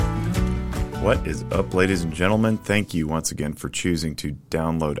What is up, ladies and gentlemen? Thank you once again for choosing to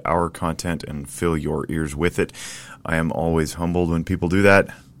download our content and fill your ears with it. I am always humbled when people do that.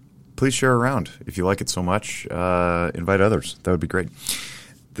 Please share around. If you like it so much, invite others. That would be great.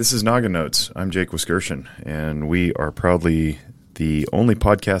 This is Noggin Notes. I'm Jake Wiskerson, and we are proudly the only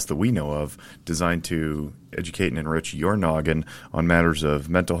podcast that we know of designed to educate and enrich your noggin on matters of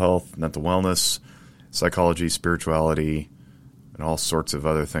mental health, mental wellness, psychology, spirituality, and all sorts of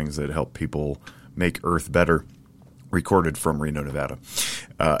other things that help people make Earth better. Recorded from Reno, Nevada.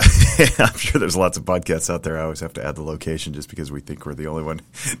 I'm sure there's lots of podcasts out there. I always have to add the location just because we think we're the only one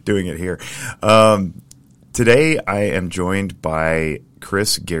doing it here. Today I am joined by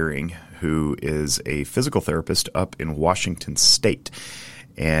Chris Gehring, who is a physical therapist up in Washington State.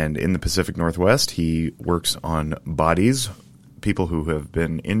 And in the Pacific Northwest, he works on bodies, people who have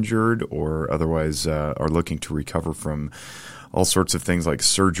been injured or otherwise are looking to recover from all sorts of things like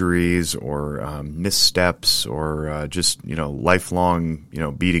surgeries or missteps or just, lifelong,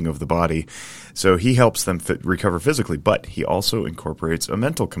 beating of the body. So he helps them recover physically, but he also incorporates a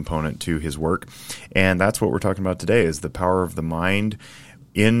mental component to his work. And that's what we're talking about today is the power of the mind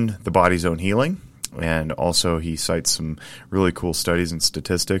in the body's own healing. And also he cites some really cool studies and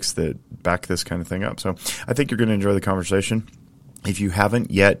statistics that back this kind of thing up. So I think you're going to enjoy the conversation. If you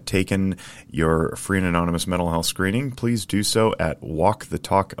haven't yet taken your free and anonymous mental health screening, please do so at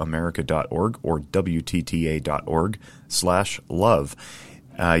walkthetalkamerica.org or WTTA.org/love.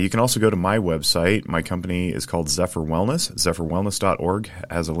 You can also go to my website. My company is called Zephyr Wellness. ZephyrWellness.org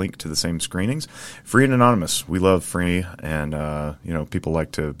has a link to the same screenings. Free and anonymous. We love free, and people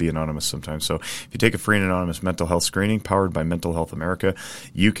like to be anonymous sometimes. So if you take a free and anonymous mental health screening powered by Mental Health America,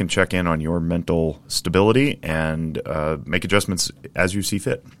 you can check in on your mental stability and make adjustments as you see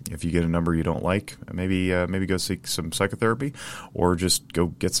fit. If you get a number you don't like, maybe go seek some psychotherapy, or just go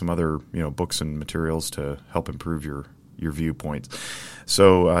get some other books and materials to help improve your viewpoints.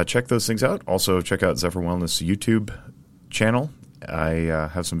 So check those things out. Also, check out Zephyr Wellness YouTube channel. I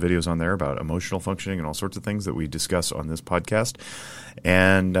have some videos on there about emotional functioning and all sorts of things that we discuss on this podcast.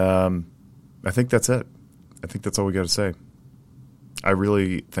 And I think that's it. I think that's all we got to say. I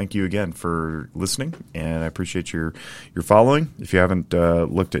really thank you again for listening, and I appreciate your following. If you haven't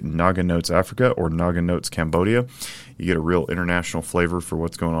looked at Noggin Notes Africa or Noggin Notes Cambodia, you get a real international flavor for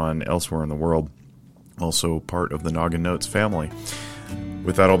what's going on elsewhere in the world. Also part of the Noggin Notes family.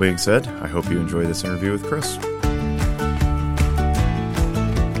 With that all being said, I hope you enjoy this interview with Chris.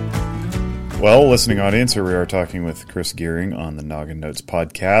 Well, listening audience, here we are talking with Chris Gehring on the Noggin Notes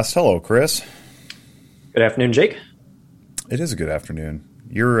podcast. Hello, Chris. Good afternoon, Jake. It is a good afternoon.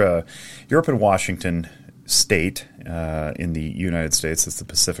 You're up in Washington State in the United States. It's the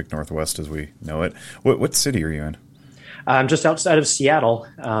Pacific Northwest as we know it. What city are you in? I'm just outside of Seattle.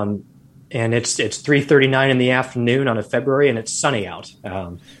 And it's 3:39 in the afternoon on a February, and it's sunny out.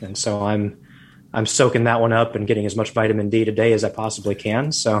 And so I'm soaking that one up and getting as much vitamin D today as I possibly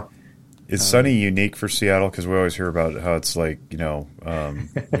can. So is sunny unique for Seattle? Because we always hear about how it's like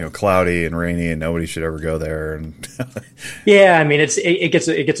cloudy and rainy, and nobody should ever go there. And yeah, I mean it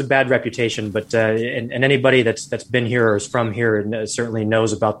gets a bad reputation, but and anybody that's been here or is from here certainly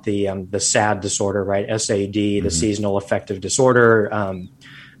knows about the SAD disorder, right? SAD, the seasonal affective disorder.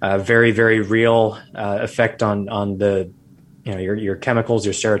 Very, very real effect on the your chemicals,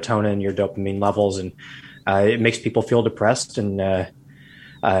 your serotonin, your dopamine levels, and it makes people feel depressed and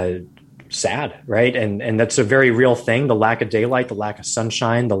sad, right? And that's a very real thing. The lack of daylight, the lack of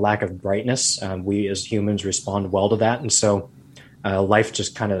sunshine, the lack of brightness. We as humans respond well to that, and so life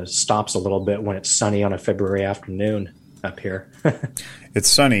just kind of stops a little bit when it's sunny on a February afternoon up here. It's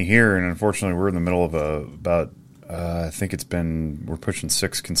sunny here, and unfortunately, we're in the middle of I think we're pushing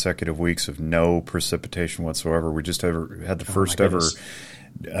 6 consecutive weeks of no precipitation whatsoever. We just had the first ever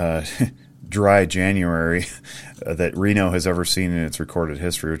dry January that Reno has ever seen in its recorded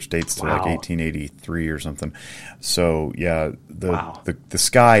history, which dates to like 1883 or something. So yeah, the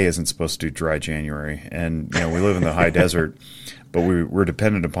sky isn't supposed to do dry January, and we live in the high desert, but we're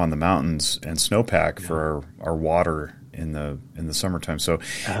dependent upon the mountains and snowpack for our water in the summertime. So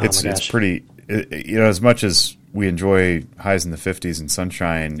it's pretty as much as we enjoy highs in the 50s and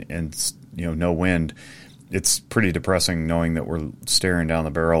sunshine and no wind, it's pretty depressing knowing that we're staring down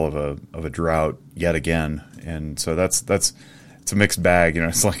the barrel of a drought yet again. And so it's a mixed bag.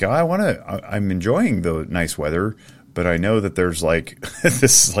 It's like I'm enjoying the nice weather, but I know that there's like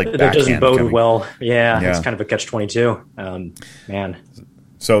this like that doesn't bode well. Yeah, it's kind of a catch-22. Man.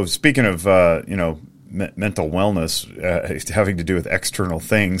 So speaking of mental wellness having to do with external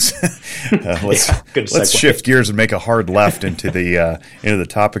things. Let's shift gears and make a hard left into the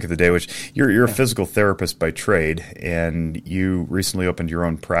topic of the day, which you're a physical therapist by trade, and you recently opened your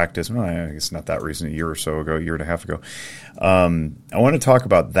own practice. Well, I guess not that recent, a year and a half ago. I want to talk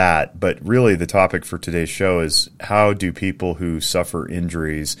about that, but really the topic for today's show is how do people who suffer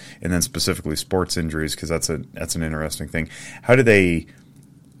injuries, and then specifically sports injuries, because that's an interesting thing, how do they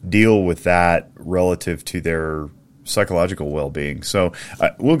deal with that relative to their psychological well-being? So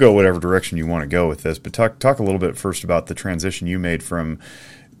we'll go whatever direction you want to go with this, but talk a little bit first about the transition you made from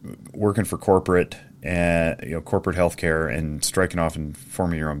working for corporate and corporate healthcare and striking off and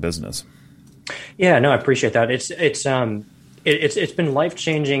forming your own business. Yeah, no, I appreciate that. It's been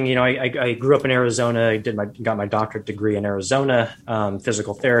life-changing. I grew up in Arizona. Got my doctorate degree in Arizona,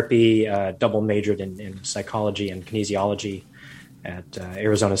 physical therapy, double majored in psychology and kinesiology at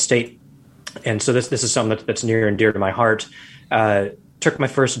Arizona State. And so this is something that's near and dear to my heart. Took my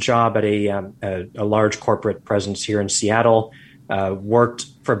first job at a large corporate presence here in Seattle, worked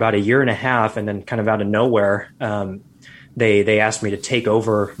for about a year and a half, and then kind of out of nowhere, they asked me to take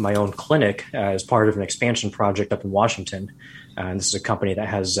over my own clinic as part of an expansion project up in Washington. And this is a company that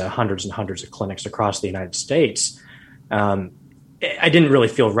has hundreds and hundreds of clinics across the United States. I didn't really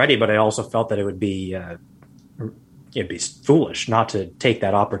feel ready, but I also felt that it would be it'd be foolish not to take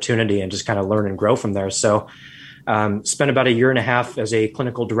that opportunity and just kind of learn and grow from there. So spent about a year and a half as a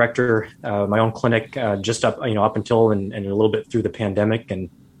clinical director, my own clinic, just up until and a little bit through the pandemic, and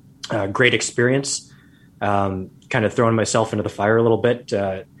great experience. Kind of throwing myself into the fire a little bit,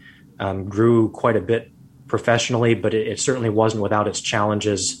 grew quite a bit professionally, but it certainly wasn't without its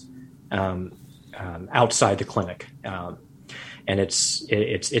challenges outside the clinic. And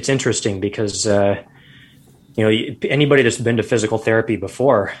it's interesting because anybody that's been to physical therapy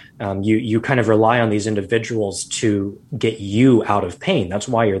before, you kind of rely on these individuals to get you out of pain. That's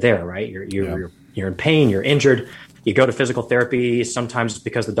why you're there, right? You're in pain, you're injured. You go to physical therapy. Sometimes it's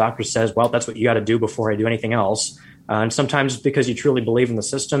because the doctor says, well, that's what you got to do before I do anything else. And sometimes it's because you truly believe in the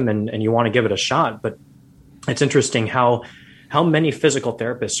system and you want to give it a shot. But it's interesting how many physical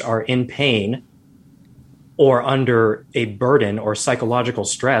therapists are in pain or under a burden or psychological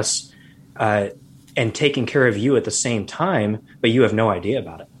stress and taking care of you at the same time, but you have no idea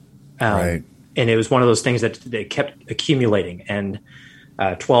about it. Right. And it was one of those things that they kept accumulating. And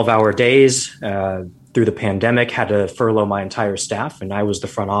 12-hour days through the pandemic, had to furlough my entire staff. And I was the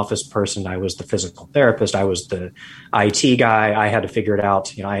front office person. I was the physical therapist. I was the IT guy. I had to figure it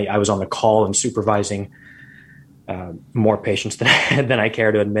out. I was on the call and supervising more patients than I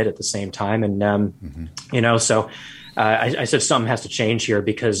care to admit at the same time. And, so I said something has to change here,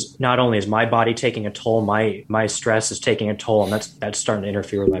 because not only is my body taking a toll, my stress is taking a toll, and that's starting to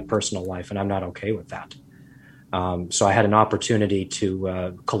interfere with my personal life. And I'm not okay with that. So I had an opportunity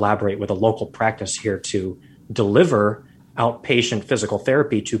to collaborate with a local practice here to deliver outpatient physical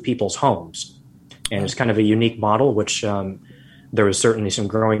therapy to people's homes. And it's kind of a unique model, which there was certainly some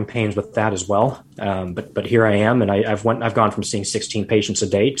growing pains with that as well. But here I am, and I've gone from seeing 16 patients a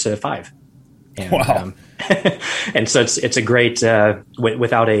day to 5. And, wow. And so it's a great,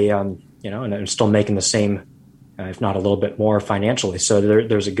 without and I'm still making the same, if not a little bit more financially. So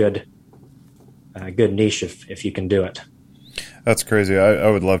there's a good niche if you can do it. That's crazy. I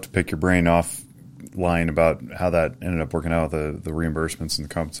would love to pick your brain offline about how that ended up working out with the reimbursements and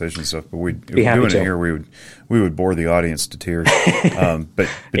the compensation stuff. But if we were doing it here, we would bore the audience to tears. But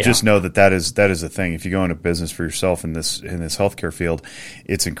yeah. Just know that is a thing. If you go into business for yourself in this healthcare field,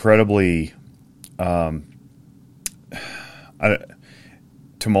 it's incredibly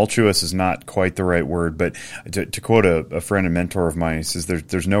tumultuous is not quite the right word, but to quote a friend and mentor of mine, he says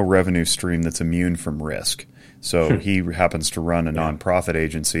there's no revenue stream that's immune from risk. So he happens to run a nonprofit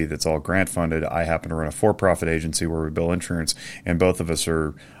agency that's all grant funded. I happen to run a for-profit agency where we bill insurance, and both of us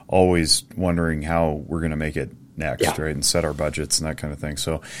are always wondering how we're going to make it next, right, and set our budgets and that kind of thing.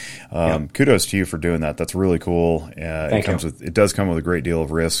 So kudos to you for doing that. That's really cool. It does come with a great deal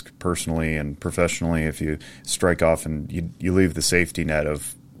of risk personally and professionally if you strike off and you leave the safety net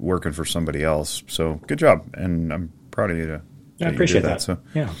of working for somebody else. So good job, and I'm proud of you I appreciate that.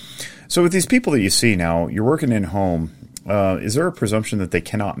 So with these people that you see now, you're working in home. Is there a presumption that they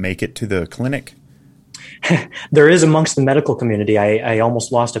cannot make it to the clinic? There is amongst the medical community. I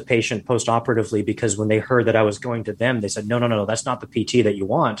almost lost a patient post-operatively because when they heard that I was going to them, they said, no, that's not the PT that you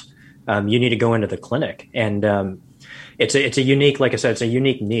want. You need to go into the clinic. And it's a unique, like I said, it's a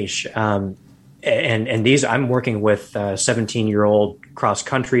unique niche. And these, I'm working with 17-year-old cross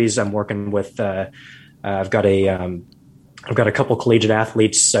countries. I'm working with, I've got a couple collegiate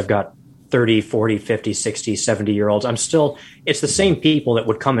athletes. I've got 30, 40, 50, 60, 70 year olds. It's the same people that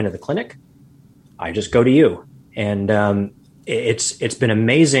would come into the clinic. I just go to you. And it's been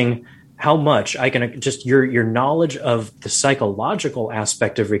amazing how much I can just your knowledge of the psychological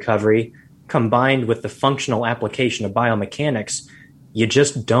aspect of recovery combined with the functional application of biomechanics. You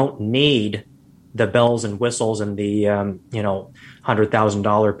just don't need the bells and whistles and the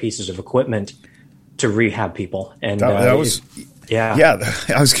 $100,000 pieces of equipment to rehab people. And that was yeah.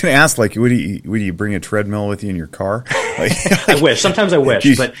 I was going to ask, like, would you bring a treadmill with you in your car? Like, I wish. Sometimes I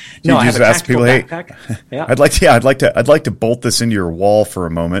wish, but no. I have a tactical backpack. Yeah. I'd like to bolt this into your wall for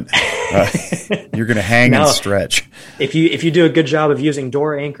a moment. You're going to hang and stretch. If you do a good job of using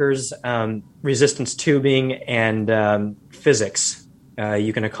door anchors, resistance tubing, and physics,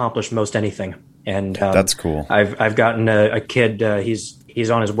 you can accomplish most anything. And that's cool. I've gotten a kid. He's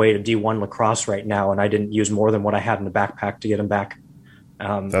on his way to D1 lacrosse right now, and I didn't use more than what I had in the backpack to get him back.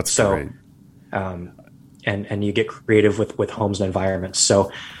 That's great. And you get creative with homes and environments. So,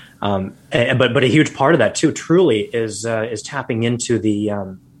 but a huge part of that too, truly, is tapping into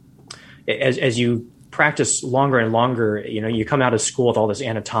the as you practice longer and longer. You come out of school with all this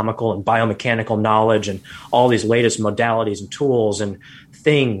anatomical and biomechanical knowledge and all these latest modalities and tools and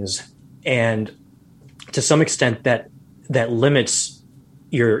things, and to some extent that limits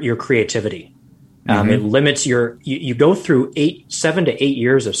your creativity. It limits you go through 7 to 8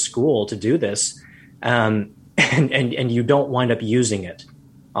 years of school to do this, and you don't wind up using it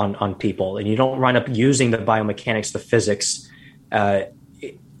on people, and you don't wind up using the biomechanics, the physics,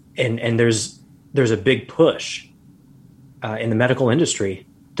 and there's a big push in the medical industry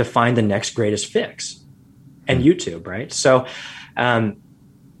to find the next greatest fix, and YouTube, right? So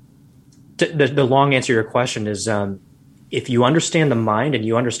the long answer to your question is, if you understand the mind and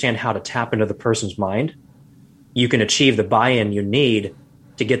you understand how to tap into the person's mind, you can achieve the buy-in you need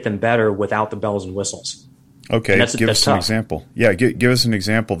to get them better without the bells and whistles. Okay, give us an example. Yeah, give us an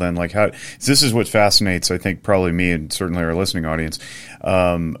example then. Like how this is what fascinates, I think, probably me and certainly our listening audience.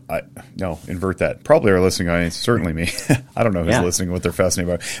 Invert that. Probably our listening audience, certainly me. I don't know who's listening, what they're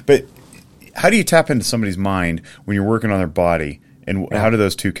fascinated by. But how do you tap into somebody's mind when you're working on their body, and how do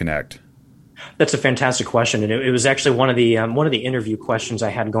those two connect? That's a fantastic question, and it was actually one of the interview questions I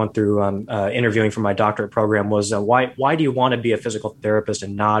had going through interviewing for my doctorate program was why do you want to be a physical therapist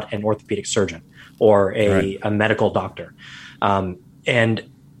and not an orthopedic surgeon or a medical doctor? And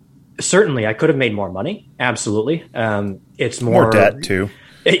certainly, I could have made more money. Absolutely, it's more debt too.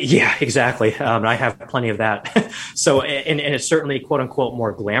 Yeah, exactly. I have plenty of that. So, and it's certainly quote unquote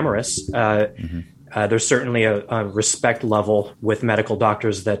more glamorous. There's certainly a respect level with medical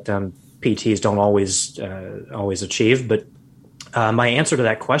doctors that PTs don't always achieve, but my answer to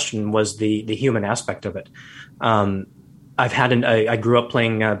that question was the human aspect of it. I grew up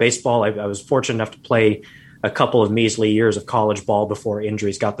playing baseball. I was fortunate enough to play a couple of measly years of college ball before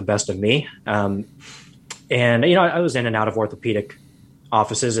injuries got the best of me. And I was in and out of orthopedic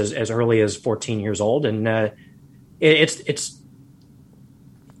offices as early as 14 years old, and it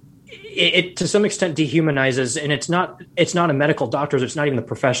to some extent dehumanizes, and it's not a medical doctor's, it's not even the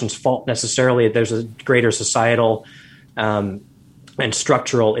profession's fault necessarily. There's a greater societal and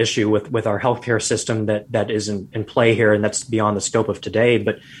structural issue with our healthcare system that is in play here, and that's beyond the scope of today.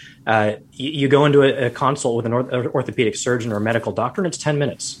 But you go into a consult with an orthopedic surgeon or a medical doctor, and it's 10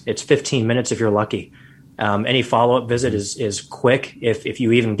 minutes. It's 15 minutes if you're lucky. Any follow-up visit is quick. If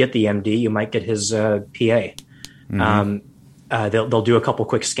you even get the MD, you might get his PA. They'll do a couple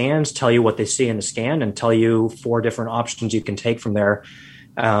quick scans, tell you what they see in the scan, and tell you 4 different options you can take from there.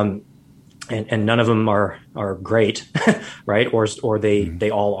 And none of them are great, right? Or they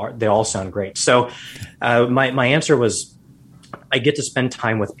all sound great. So my answer was, I get to spend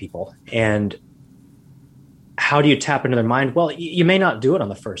time with people. And how do you tap into their mind? Well, you may not do it on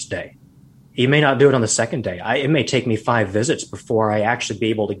the first day. You may not do it on the second day. It may take me 5 visits before I actually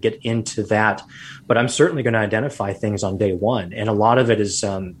be able to get into that, but I'm certainly going to identify things on day 1. And a lot of it is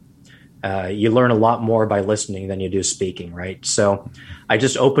you learn a lot more by listening than you do speaking, right? So I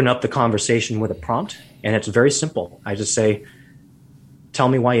just open up the conversation with a prompt, and it's very simple. I just say, tell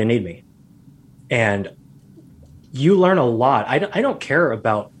me why you need me. And you learn a lot. I don't care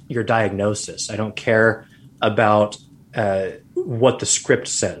about your diagnosis. I don't care about what the script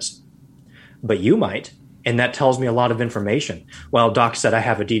says. But you might, and that tells me a lot of information. Well, doc said I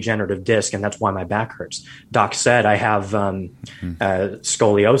have a degenerative disc, and that's why my back hurts. Doc said I have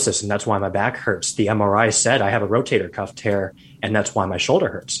scoliosis, and that's why my back hurts. The MRI said I have a rotator cuff tear, and that's why my shoulder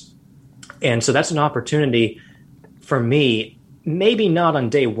hurts. And so that's an opportunity for me, maybe not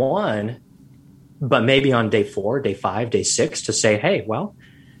on day 1, but maybe on day 4, day 5, day 6, to say, hey, well,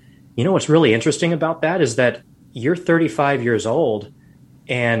 You know what's really interesting about that is that you're 35 years old,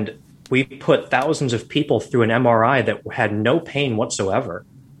 and we put thousands of people through an MRI that had no pain whatsoever.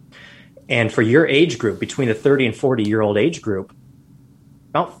 And for your age group, between the 30 and 40-year-old age group,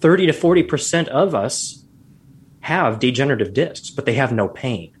 about 30 to 40% of us have degenerative discs, but they have no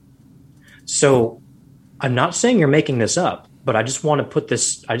pain. So I'm not saying you're making this up, but I just want to put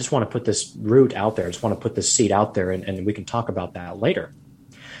this root out there. I just want to put this seed out there, and we can talk about that later.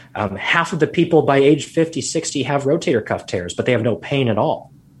 Half of the people by age 50, 60 have rotator cuff tears, but they have no pain at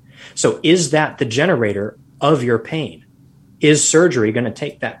all. So is that the generator of your pain? Is surgery going to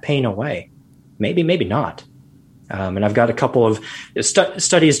take that pain away? Maybe, maybe not. And I've got a couple of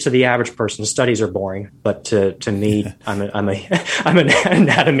studies. To the average person, studies are boring, but to me, I'm an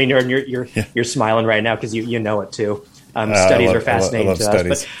anatomy nerd. And you're smiling right now because you know it too. Studies are fascinating to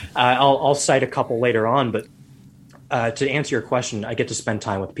us, but I'll cite a couple later on. But to answer your question, I get to spend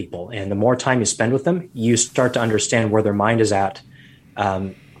time with people, and the more time you spend with them, you start to understand where their mind is at,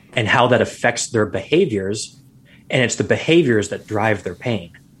 and how that affects their behaviors. And it's the behaviors that drive their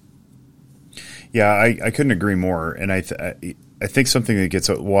pain. Yeah, I couldn't agree more. And I think something that gets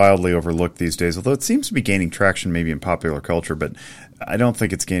wildly overlooked these days, although it seems to be gaining traction maybe in popular culture, but I don't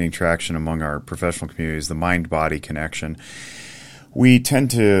think it's gaining traction among our professional communities, the mind-body connection. We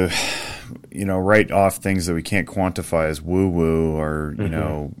tend to, write off things that we can't quantify as woo-woo, or,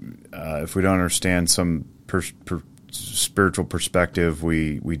 if we don't understand some spiritual perspective,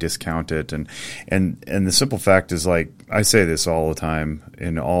 we discount it. And the simple fact is, like, I say this all the time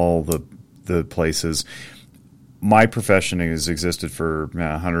in all the places. My profession has existed for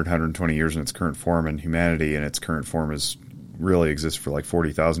 100, 120 years in its current form, and humanity in its current form is really exists for like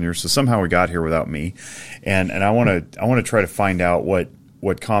 40,000 years. So somehow we got here without me. And I want to try to find out what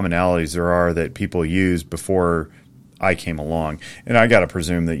commonalities there are that people used before I came along. And I got to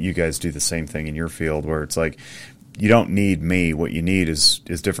presume that you guys do the same thing in your field, where it's like, you don't need me. What you need is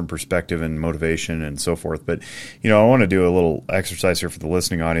different perspective and motivation and so forth. But, I want to do a little exercise here for the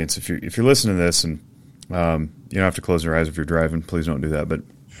listening audience. If you're listening to this, and you don't have to close your eyes if you're driving, please don't do that. But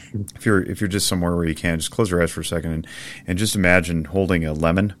if you're just somewhere where you can, just close your eyes for a second and just imagine holding a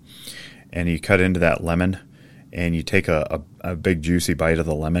lemon, and you cut into that lemon and you take a big juicy bite of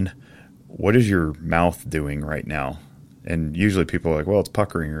the lemon. What is your mouth doing right now? And usually people are like, well, it's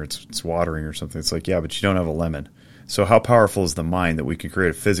puckering or it's watering or something. It's like, yeah, but you don't have a lemon. So how powerful is the mind that we can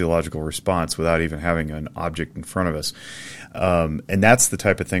create a physiological response without even having an object in front of us? And that's the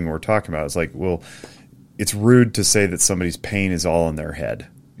type of thing we're talking about. It's like, well, it's rude to say that somebody's pain is all in their head.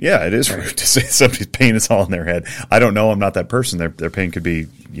 Yeah, it is rude to say somebody's pain is all in their head. I don't know. I'm not that person. Their pain could be,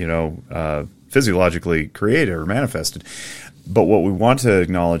 physiologically created or manifested. But what we want to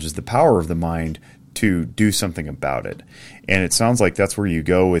acknowledge is the power of the mind to do something about it. And it sounds like that's where you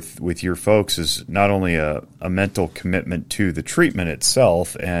go with your folks, is not only a mental commitment to the treatment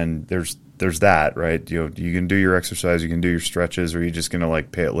itself, and there's that, right? You can do your exercise, you can do your stretches, or you're just going to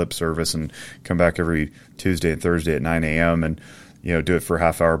like pay it lip service and come back every Tuesday and Thursday at 9 a.m. and do it for a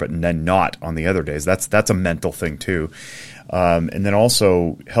half hour, but then not on the other days. That's a mental thing too. And then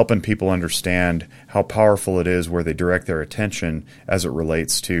also helping people understand how powerful it is where they direct their attention as it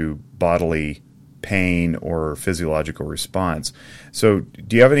relates to bodily pain or physiological response. So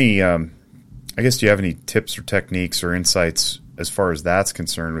do you have any, do you have any tips or techniques or insights as far as that's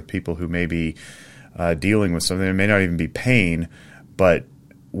concerned with people who may be dealing with something that may not even be pain, but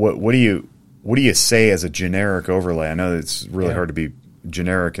what do you say as a generic overlay? I know it's really hard to be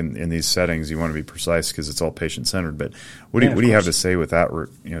generic in these settings. You want to be precise because it's all patient-centered, but what do you have to say with that,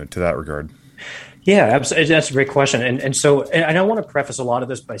 to that regard? Yeah, absolutely. That's a great question. And so, and I want to preface a lot of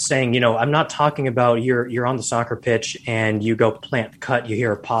this by saying, I'm not talking about you're on the soccer pitch and you go plant cut, you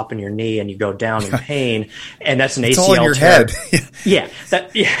hear a pop in your knee and you go down in pain, and that's an ACL all in your tear. head.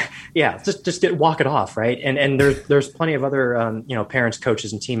 Just walk it off, right? And there's plenty of other parents,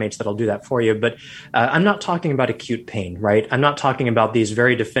 coaches, and teammates that'll do that for you. But I'm not talking about acute pain, right? I'm not talking about these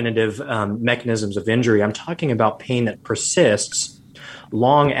very definitive mechanisms of injury. I'm talking about pain that persists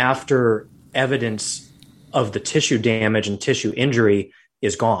long after evidence of the tissue damage and tissue injury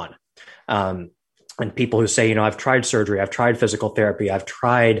is gone. And people who say, I've tried surgery, I've tried physical therapy, I've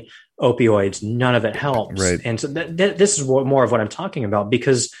tried opioids, none of it helps. Right. And so this is more of what I'm talking about,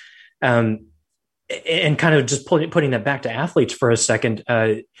 because, and kind of just putting that back to athletes for a second,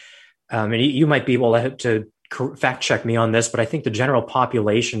 and you might be able to fact check me on this, but I think the general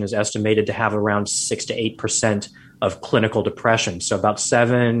population is estimated to have around 6 to 8% of clinical depression. So about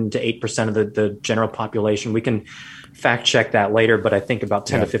 7 to 8% of the general population. We can fact check that later, but I think about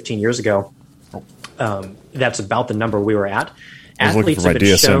 10 to 15 years ago, that's about the number we were at. I was looking for my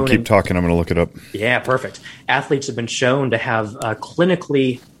DSM. Keep talking. I'm going to look it up. Yeah, perfect. Athletes have been shown to have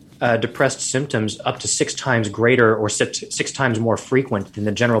clinically depressed symptoms up to 6 times greater or six times more frequent than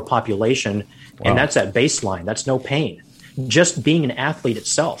the general population. Wow. And that's at baseline. That's no pain. Just being an athlete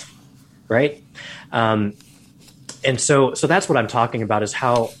itself, right? And so that's what I'm talking about, is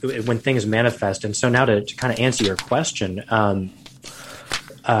how when things manifest. And so now to kind of answer your question,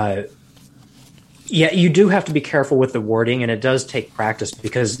 yeah, you do have to be careful with the wording, and it does take practice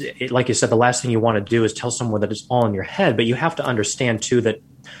because, like you said, the last thing you want to do is tell someone that it's all in your head. But you have to understand, too, that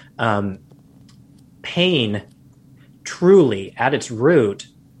pain truly at its root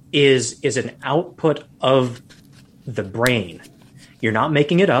is an output of the brain. You're not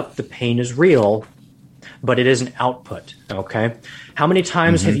making it up. The pain is real, but it is an output. Okay. How many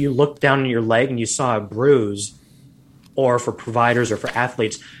times have you looked down in your leg and you saw a bruise, or for providers or for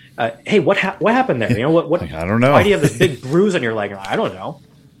athletes, hey, what happened there? You know, what? I don't know. Why do you have this big bruise on your leg? I don't know.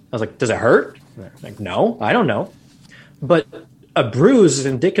 I was like, does it hurt? Like, no, I don't know. But a bruise is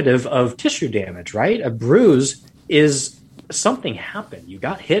indicative of tissue damage, right? A bruise is something happened. You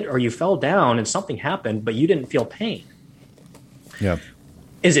got hit or you fell down and something happened, but you didn't feel pain. Yeah.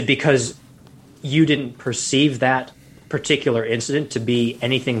 Is it because you didn't perceive that particular incident to be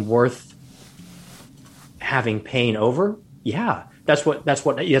anything worth having pain over? Yeah. That's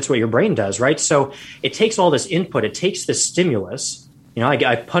what your brain does, right? So it takes all this input. It takes this stimulus. You know,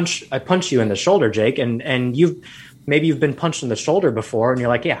 I punch you in the shoulder, Jake, and you've been punched in the shoulder before, and you're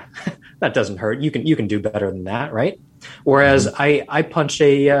like, yeah, that doesn't hurt. You can do better than that, right? Whereas I punch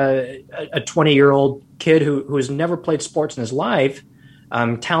a 20-year-old kid who has never played sports in his life,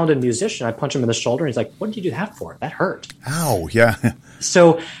 talented musician. I punch him in the shoulder, and he's like, "What did you do that for? That hurt." Ow, yeah.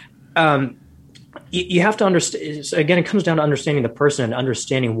 So. You have to understand, again, it comes down to understanding the person and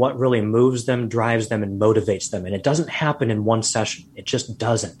understanding what really moves them, drives them, and motivates them. And it doesn't happen in one session. It just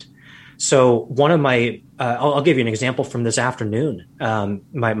doesn't. So one of my, I'll give you an example from this afternoon,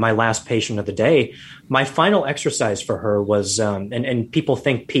 my last patient of the day. My final exercise for her was, and people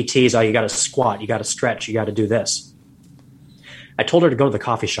think PTs, you got to squat, you got to stretch, you got to do this. I told her to go to the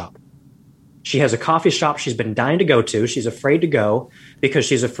coffee shop. She has a coffee shop she's been dying to go to. She's afraid to go because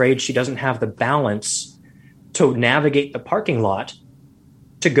she's afraid she doesn't have the balance to navigate the parking lot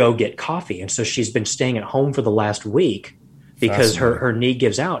to go get coffee. And so she's been staying at home for the last week because her knee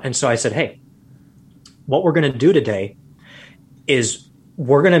gives out. And so I said, hey, what we're going to do today is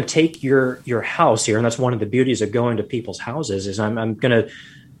we're going to take your house here. And that's one of the beauties of going to people's houses is I'm going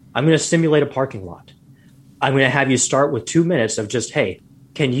to simulate a parking lot. I'm going to have you start with 2 minutes of just, hey,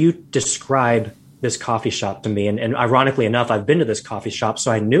 can you describe this coffee shop to me? And ironically enough, I've been to this coffee shop, so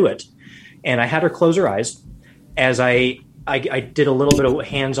I knew it. And I had her close her eyes as I did a little bit of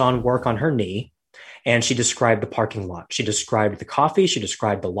hands-on work on her knee, and she described the parking lot. She described the coffee. She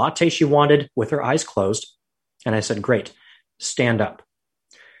described the latte she wanted with her eyes closed. And I said, great, stand up.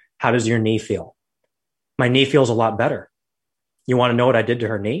 How does your knee feel? My knee feels a lot better. You want to know what I did to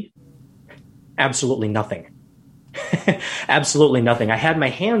her knee? Absolutely nothing. Absolutely nothing. I had my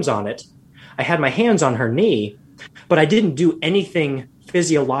hands on it. I had my hands on her knee, but I didn't do anything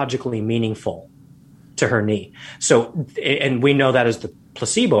physiologically meaningful to her knee. So, and we know that is the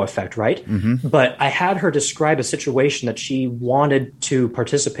placebo effect, right? Mm-hmm. But I had her describe a situation that she wanted to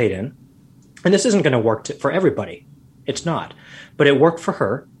participate in. And this isn't going to work for everybody. It's not. But it worked for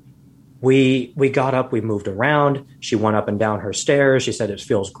her. We got up, we moved around. She went up and down her stairs. She said, it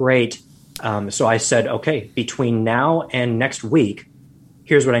feels great. So I said, okay, between now and next week,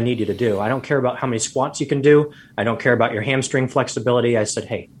 here's what I need you to do. I don't care about how many squats you can do. I don't care about your hamstring flexibility. I said,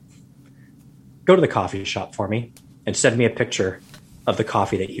 hey, go to the coffee shop for me and send me a picture of the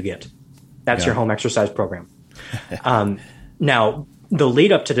coffee that you get. That's your home exercise program. Now, the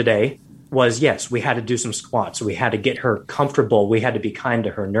lead up to today was, yes, we had to do some squats. We had to get her comfortable. We had to be kind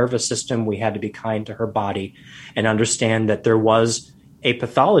to her nervous system. We had to be kind to her body and understand that there was a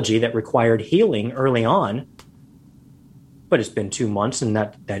pathology that required healing early on, but it's been 2 months and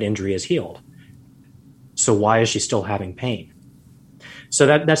that injury is healed. So why is she still having pain? So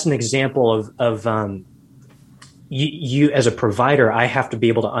that's an example of you as a provider. I have to be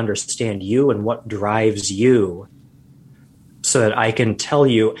able to understand you and what drives you so that I can tell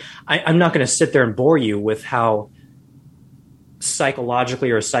you. I'm not going to sit there and bore you with how psychologically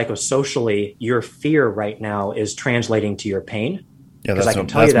or psychosocially your fear right now is translating to your pain. Yeah, that's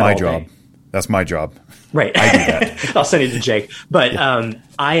my job. That's my job. Right. I do that. I'll send it to Jake. But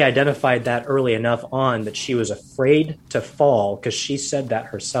I identified that early enough on that she was afraid to fall because she said that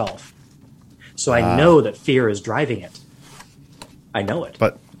herself. So I know that fear is driving it. I know it.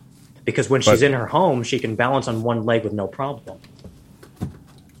 But because when she's in her home, she can balance on one leg with no problem.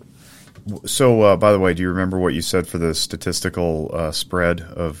 So, by the way, do you remember what you said for the statistical spread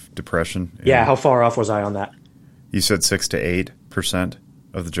of depression? Yeah, how far off was I on that? You said 6 to 8%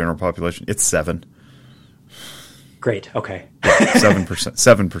 of the general population. It's 7. Great. Okay. 7%.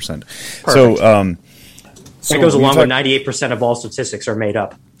 7%. Perfect. So, that goes along with 98% of all statistics are made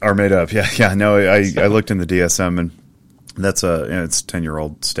up. Are made up. Yeah. No, I looked in the DSM, and that's it's a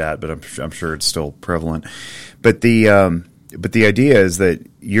 10-year-old stat, but I'm sure it's still prevalent. But the idea is that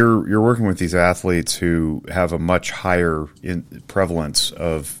you're working with these athletes who have a much higher prevalence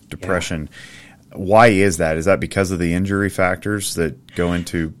of depression. Yeah. Why is that? Is that because of the injury factors that go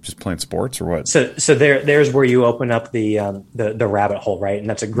into just playing sports, or what? So there's where you open up the rabbit hole, right? And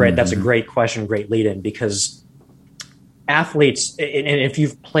that's a great question, great lead in, because athletes, and if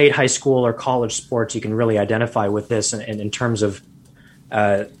you've played high school or college sports, you can really identify with this in terms of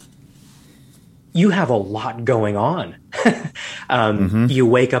you have a lot going on. You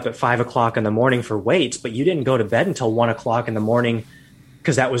wake up at 5 o'clock in the morning for weights, but you didn't go to bed until 1 o'clock in the morning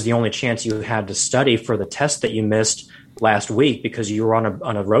because that was the only chance you had to study for the test that you missed last week because you were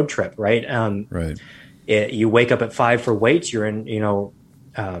on a road trip, right? Right. You wake up at 5 for weights. You're in,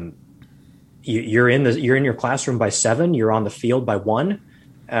 you're in your classroom by 7. You're on the field by 1.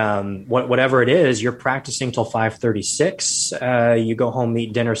 Whatever it is, you're practicing till 5:36. You go home,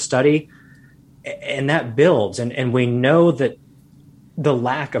 eat dinner, study, and that builds. And we know that the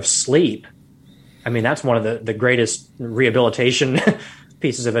lack of sleep, I mean, that's one of the greatest rehabilitation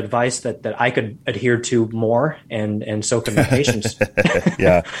pieces of advice that I could adhere to more, and so can my patients.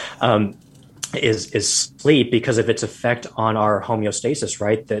 Yeah. Is sleep, because of its effect on our homeostasis,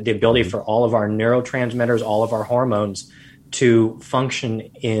 right? The ability for all of our neurotransmitters, all of our hormones to function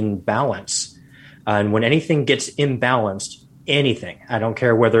in balance. And when anything gets imbalanced, anything, I don't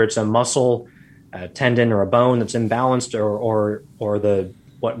care whether it's a muscle, a tendon, or a bone that's imbalanced, or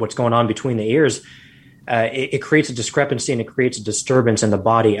what's going on between the ears, it creates a discrepancy and it creates a disturbance in the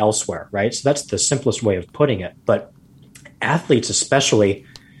body elsewhere, right? So that's the simplest way of putting it. But athletes especially,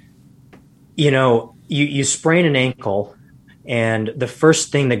 you sprain an ankle, and the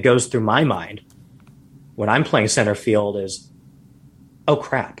first thing that goes through my mind when I'm playing center field is, oh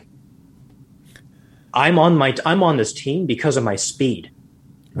crap, I'm on this team because of my speed.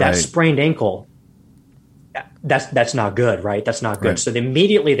 That Right. sprained ankle, that's not good, right? That's not good. Right. So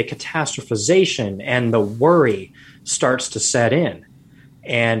immediately the catastrophization and the worry starts to set in.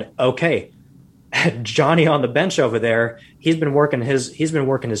 And okay, Johnny on the bench over there, he's been working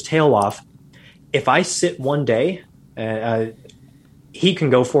his tail off. If I sit one day, he can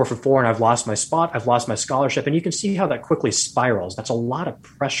go 4 for 4, and I've lost my spot. I've lost my scholarship, and you can see how that quickly spirals. That's a lot of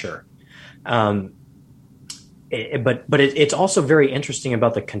pressure. But it's also very interesting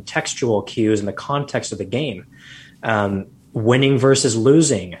about the contextual cues and the context of the game. Winning versus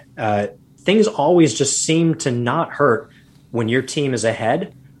losing. Things always just seem to not hurt when your team is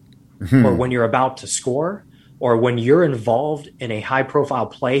ahead, or when you're about to score, or when you're involved in a high-profile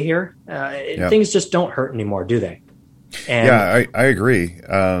play here. Things just don't hurt anymore, do they? And I agree,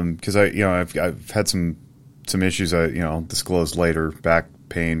 because I've had some issues. I'll disclose later, back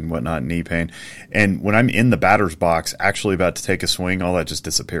pain, whatnot, knee pain, and when I'm in the batter's box, actually about to take a swing, all that just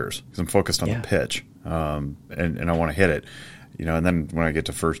disappears because I'm focused on the pitch, and I want to hit it. And then when I get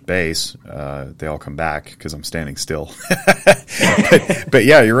to first base, they all come back because I'm standing still. but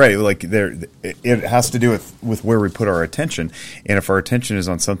yeah, you're right. Like it has to do with where we put our attention, and if our attention is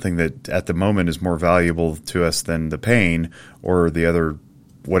on something that at the moment is more valuable to us than the pain or the other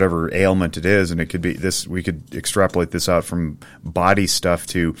whatever ailment it is, and it could be this, we could extrapolate this out from body stuff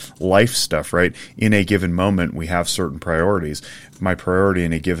to life stuff, right? In a given moment, we have certain priorities. My priority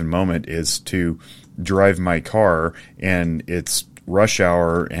in a given moment is to drive my car, and it's rush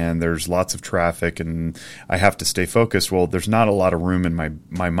hour and there's lots of traffic and I have to stay focused. Well, there's not a lot of room in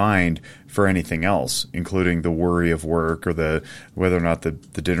my mind for anything else, including the worry of work or whether or not the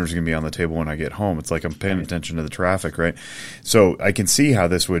dinner's going to be on the table when I get home. It's like I'm paying attention to the traffic, right? So I can see how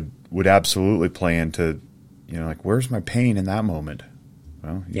this would absolutely play into, like, where's my pain in that moment?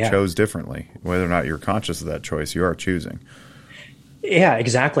 Well, you chose differently. Whether or not you're conscious of that choice, you are choosing. Yeah,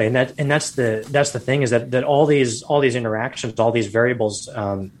 exactly, and that's the thing, is that all these interactions, all these variables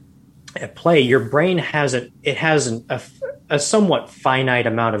at play, your brain has a somewhat finite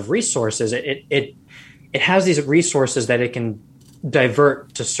amount of resources. It has these resources that it can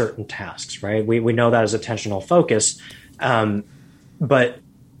divert to certain tasks, right? We know that as attentional focus, but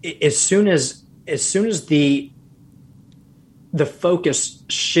as soon as the focus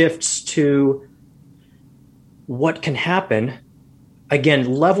shifts to what can happen.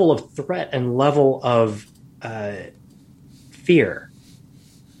 Again, level of threat and level of fear.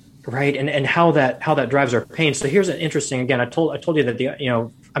 Right, and how that drives our pain. So here's an interesting. Again, I told you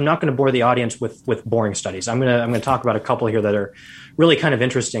that I'm not going to bore the audience with boring studies. I'm gonna talk about a couple here that are really kind of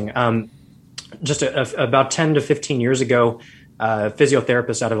interesting. Just about 10 to 15 years ago, a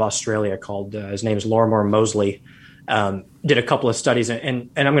physiotherapist out of Australia called his name is Lorimer Moseley did a couple of studies,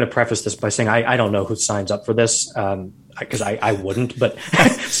 and I'm going to preface this by saying I don't know who signs up for this because I wouldn't, but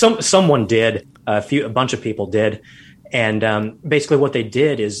someone did. A bunch of people did. And basically what they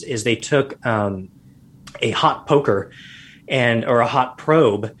did is they took a hot poker or a hot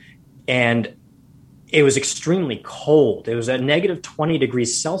probe, and it was extremely cold. It was at negative 20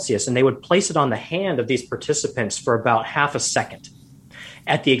 degrees Celsius, and they would place it on the hand of these participants for about half a second.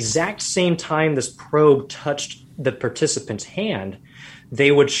 At the exact same time this probe touched the participant's hand,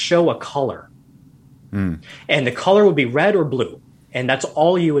 they would show a color. And the color would be red or blue, and that's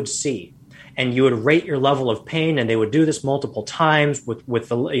all you would see. And you would rate your level of pain, and they would do this multiple times with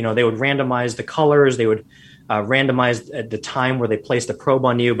the, they would randomize the colors, they would randomize at the time where they placed the probe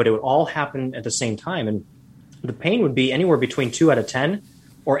on you, but it would all happen at the same time. And the pain would be anywhere between 2 out of 10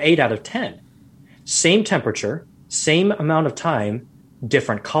 or 8 out of 10. Same temperature, same amount of time,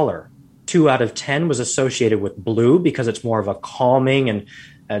 different color. 2 out of 10 was associated with blue because it's more of a calming and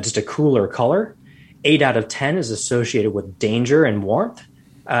just a cooler color. 8 out of 10 is associated with danger and warmth.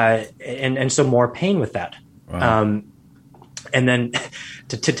 And some more pain with that. Wow. And then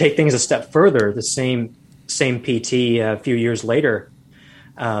to take things a step further, the same PT a few years later,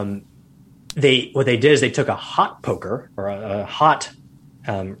 what they did is they took a hot poker or a hot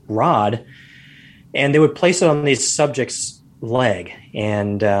rod, and they would place it on these subjects' leg,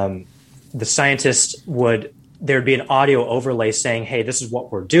 and the scientists there'd be an audio overlay saying, hey, this is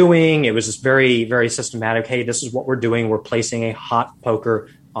what we're doing. It was just very, very systematic. Hey, this is what we're doing. We're placing a hot poker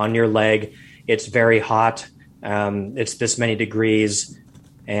on your leg. It's very hot. It's this many degrees.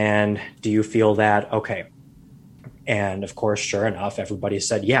 And do you feel that? Okay. And of course, sure enough, everybody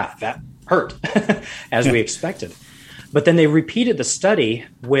said, yeah, that hurt, as we expected. But then they repeated the study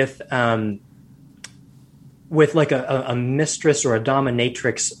with like a mistress or a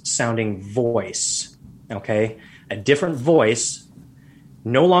dominatrix sounding voice. Okay, a different voice,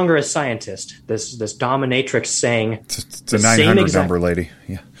 no longer a scientist. This dominatrix saying it's a 900 number lady.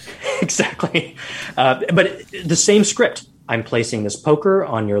 Yeah, exactly. But the same script. I'm placing this poker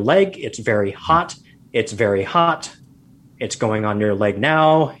on your leg. It's very hot. It's very hot. It's going on your leg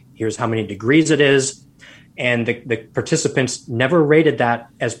now. Here's how many degrees it is. And the participants never rated that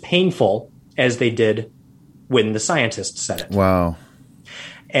as painful as they did when the scientist said it. Wow.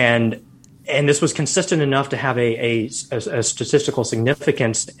 And this was consistent enough to have a statistical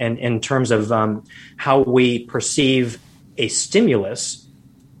significance in terms of how we perceive a stimulus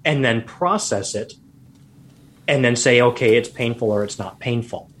and then process it and then say, okay, it's painful or it's not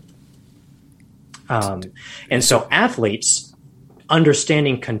painful. And so athletes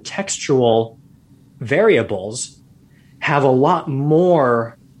understanding contextual variables have a lot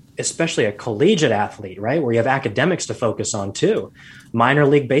more, especially a collegiate athlete, right, where you have academics to focus on too. Minor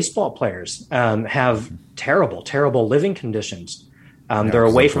league baseball players have terrible living conditions. They're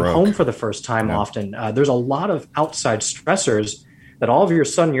away from home for the first time often. There's a lot of outside stressors that all of a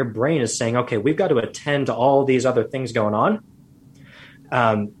sudden your brain is saying, okay, we've got to attend to all these other things going on.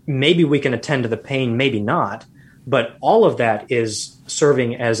 Maybe we can attend to the pain, maybe not. But all of that is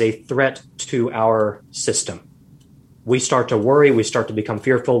serving as a threat to our system. We start to worry, we start to become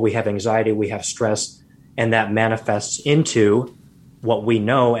fearful, we have anxiety, we have stress, and that manifests into what we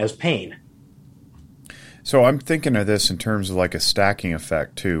know as pain. So I'm thinking of this in terms of like a stacking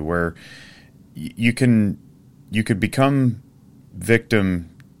effect too, where you could become victim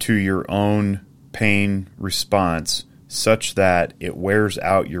to your own pain response such that it wears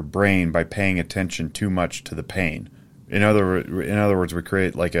out your brain by paying attention too much to the pain. In other words, we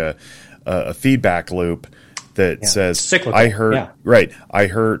create like a feedback loop that says, cyclical. I hurt, right, I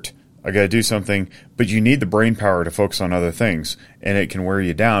hurt, I got to do something, but you need the brain power to focus on other things, and it can wear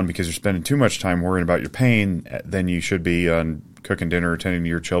you down because you're spending too much time worrying about your pain than you should be on cooking dinner, attending to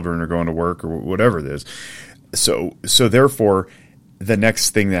your children, or going to work, or whatever it is. So therefore, the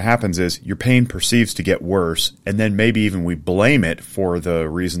next thing that happens is your pain perceives to get worse, and then maybe even we blame it for the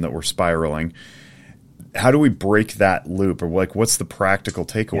reason that we're spiraling. How do we break that loop, or like what's the practical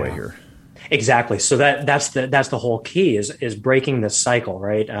takeaway here? Exactly. So that's the whole key is breaking this cycle,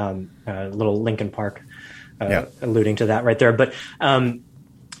 right? Little Linkin Park alluding to that right there. But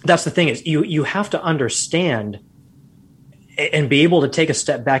that's the thing is you have to understand and be able to take a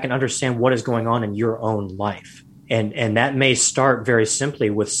step back and understand what is going on in your own life. And that may start very simply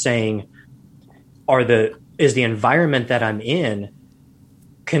with saying, is the environment that I'm in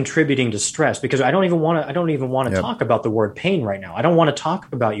contributing to stress, because I don't even want to Yep. talk about the word pain right now. I don't want to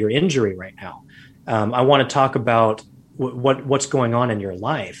talk about your injury right now. I want to talk about what's going on in your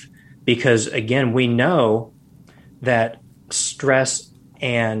life, because again, we know that stress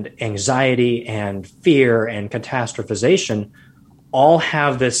and anxiety and fear and catastrophization all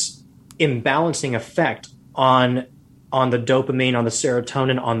have this imbalancing effect on the dopamine, on the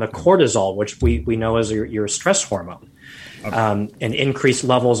serotonin, on the cortisol, which we know is your stress hormone. And increased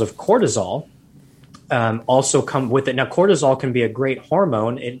levels of cortisol also come with it. Now, cortisol can be a great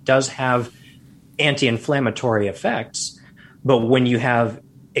hormone. It does have anti-inflammatory effects, but when you have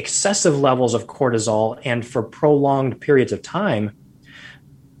excessive levels of cortisol and for prolonged periods of time,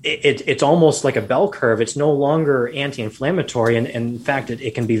 it's almost like a bell curve. It's no longer anti-inflammatory, and in fact,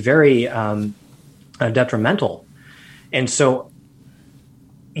 it can be very detrimental. And so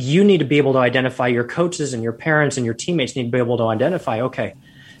you need to be able to identify, your coaches and your parents and your teammates need to be able to identify, okay,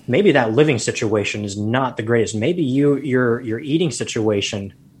 maybe that living situation is not the greatest. Maybe your eating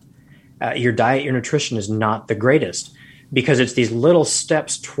situation, your diet, your nutrition is not the greatest, because it's these little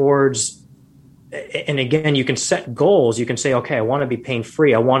steps towards. And again, you can set goals. You can say, okay, I want to be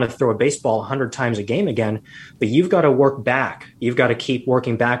pain-free. I want to throw a baseball 100 times a game again, but you've got to work back. You've got to keep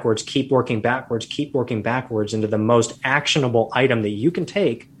working backwards into the most actionable item that you can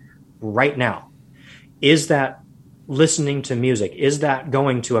take right now. Is that listening to music? Is that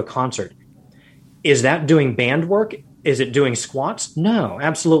going to a concert? Is that doing band work? Is it doing squats? No,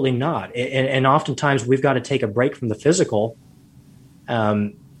 absolutely not. And oftentimes we've got to take a break from the physical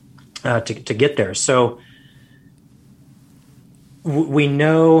to get there. So we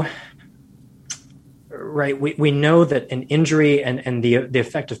know, right? We know that an injury and the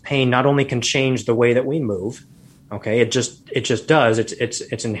effect of pain not only can change the way that we move. Okay, it just does.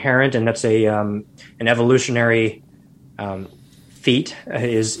 It's inherent, and that's an evolutionary feat.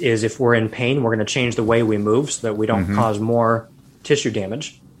 Is if we're in pain, we're going to change the way we move so that we don't cause more tissue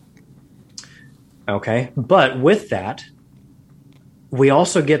damage. Okay, but with that, we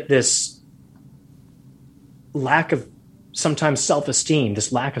also get this lack of sometimes self-esteem,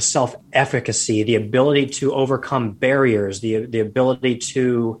 this lack of self-efficacy, the ability to overcome barriers, the ability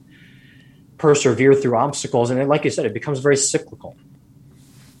to persevere through obstacles. And like you said, it becomes very cyclical.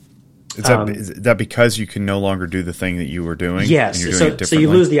 Is that because you can no longer do the thing that you were doing? Yes. And you're doing it So you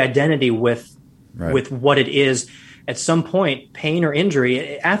differently? lose the identity with what it is. At some point, pain or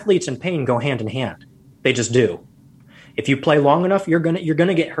injury, athletes and pain go hand in hand. They just do. If you play long enough, you're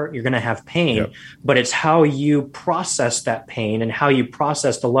gonna get hurt. You're gonna have pain. Yep. But it's how you process that pain and how you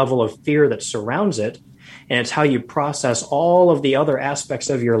process the level of fear that surrounds it, and it's how you process all of the other aspects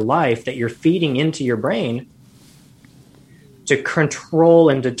of your life that you're feeding into your brain to control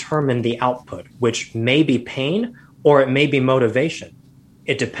and determine the output, which may be pain or it may be motivation.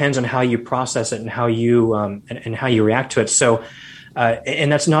 It depends on how you process it and how you and how you react to it. So. And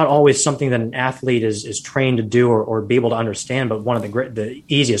that's not always something that an athlete is trained to do or be able to understand. But one of the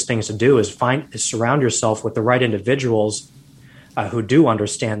easiest things to do is surround yourself with the right individuals who do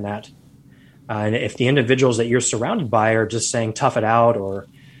understand that. And if the individuals that you're surrounded by are just saying tough it out or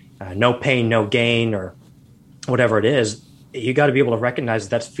no pain, no gain, or whatever it is, you got to be able to recognize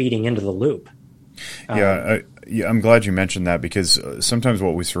that's feeding into the loop. I'm glad you mentioned that, because sometimes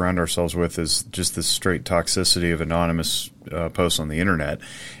what we surround ourselves with is just this straight toxicity of anonymous posts on the internet.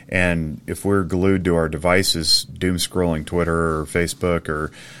 And if we're glued to our devices, doom scrolling Twitter or Facebook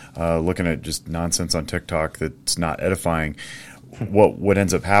or looking at just nonsense on TikTok that's not edifying, what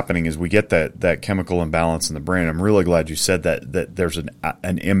ends up happening is we get that chemical imbalance in the brain. I'm really glad you said that there's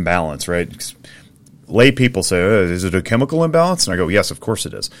an imbalance, right? Lay people say, oh, is it a chemical imbalance? And I go, yes, of course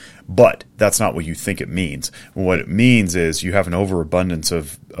it is. But that's not what you think it means. What it means is you have an overabundance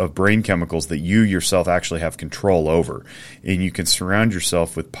of brain chemicals that you yourself actually have control over. And you can surround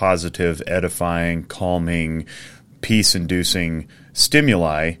yourself with positive, edifying, calming, peace-inducing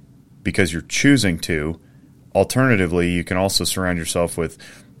stimuli because you're choosing to. Alternatively, you can also surround yourself with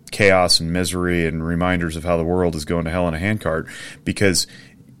chaos and misery and reminders of how the world is going to hell in a handcart because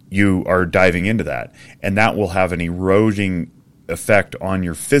you are diving into that. And that will have an eroding effect on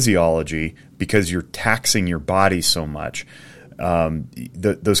your physiology because you're taxing your body so much.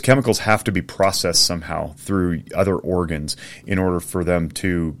 Those chemicals have to be processed somehow through other organs in order for them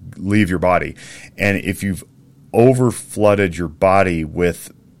to leave your body. And if you've overflooded your body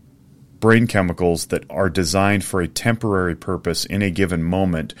with brain chemicals that are designed for a temporary purpose in a given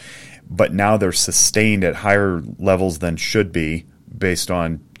moment, but now they're sustained at higher levels than should be, based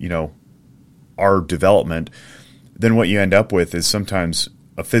on, our development, then what you end up with is sometimes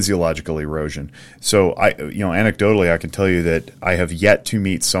a physiological erosion. So anecdotally, I can tell you that I have yet to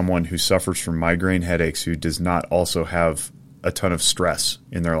meet someone who suffers from migraine headaches who does not also have a ton of stress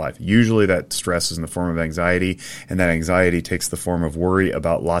in their life. Usually that stress is in the form of anxiety, and that anxiety takes the form of worry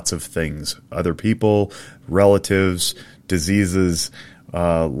about lots of things, other people, relatives, diseases,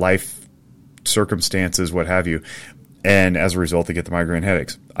 life circumstances, what have you. And as a result, they get the migraine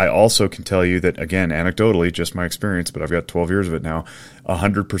headaches. I also can tell you that, again, anecdotally, just my experience, but I've got 12 years of it now,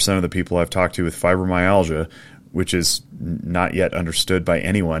 100% of the people I've talked to with fibromyalgia, which is not yet understood by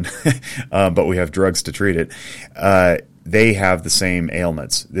anyone, but we have drugs to treat it, they have the same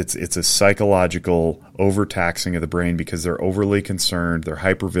ailments. It's a psychological overtaxing of the brain because they're overly concerned, they're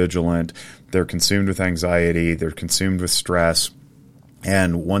hypervigilant, they're consumed with anxiety, they're consumed with stress.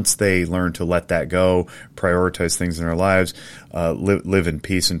 And once they learn to let that go, prioritize things in their lives, live in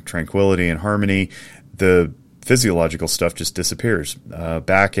peace and tranquility and harmony, the physiological stuff just disappears.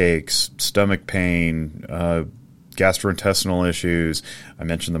 Backaches, stomach pain, gastrointestinal issues. I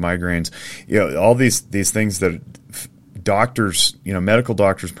mentioned the migraines. All these things that doctors, medical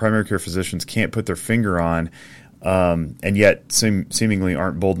doctors, primary care physicians can't put their finger on, and yet seemingly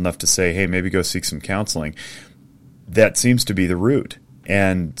aren't bold enough to say, hey, maybe go seek some counseling. That seems to be the root.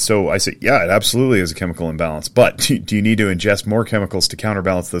 And so I say, yeah, it absolutely is a chemical imbalance. But do you need to ingest more chemicals to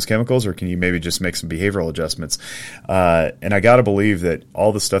counterbalance those chemicals, or can you maybe just make some behavioral adjustments? And I got to believe that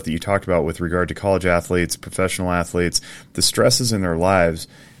all the stuff that you talked about with regard to college athletes, professional athletes, the stresses in their lives,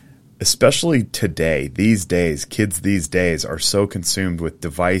 especially today, these days, kids these days are so consumed with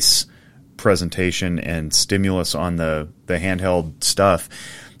device presentation and stimulus on the handheld stuff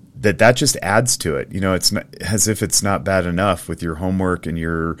that just adds to it. It's not, as if it's not bad enough with your homework and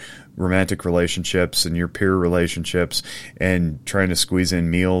your romantic relationships and your peer relationships and trying to squeeze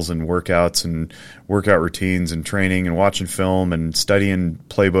in meals and workouts and workout routines and training and watching film and studying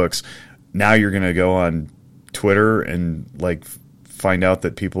playbooks. Now you're going to go on Twitter and find out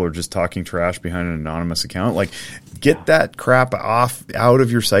that people are just talking trash behind an anonymous account. Get that crap out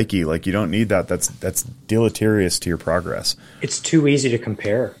of your psyche. You don't need that. That's deleterious to your progress. It's too easy to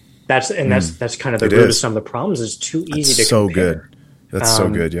compare. That's kind of the root of some of the problems. It's too easy to compare. So good. That's so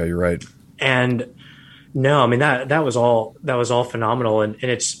good. Yeah, you're right. And no, I mean that was all phenomenal. And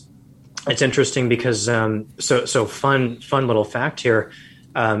it's interesting because so fun little fact here.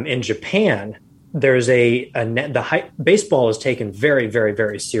 In Japan, there's baseball is taken very, very,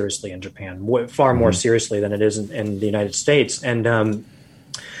 very seriously in Japan, far more seriously than it is in the United States. And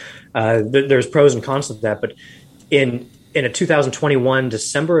there's pros and cons to that. But in a 2021,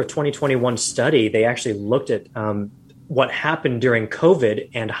 December of 2021 study, they actually looked at what happened during COVID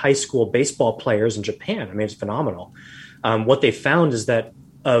and high school baseball players in Japan. I mean, it's phenomenal. What they found is that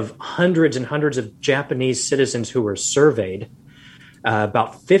of hundreds and hundreds of Japanese citizens who were surveyed,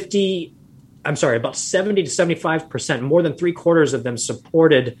 about 70 to 75%, more than 3/4 of them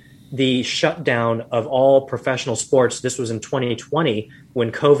supported the shutdown of all professional sports. This was in 2020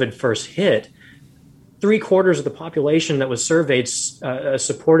 when COVID first hit. 3/4 of the population that was surveyed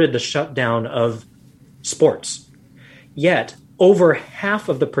supported the shutdown of sports. Yet, over half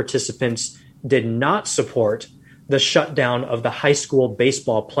of the participants did not support the shutdown of the high school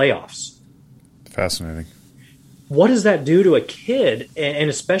baseball playoffs. Fascinating. What does that do to a kid, and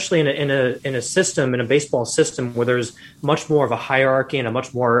especially in a system, in a baseball system where there's much more of a hierarchy and a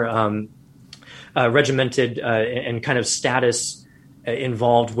much more regimented and kind of status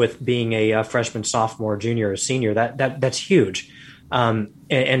involved with being a freshman, sophomore, junior, or senior? That's huge. And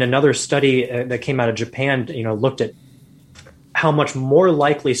another study that came out of Japan, looked at how much more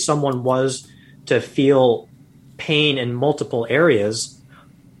likely someone was to feel pain in multiple areas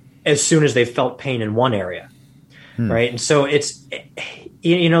as soon as they felt pain in one area. Right. And so it's,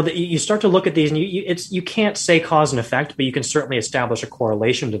 you start to look at these and you can't say cause and effect, but you can certainly establish a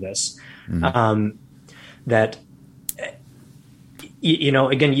correlation to this. That,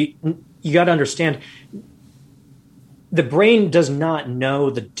 again, you got to understand the brain does not know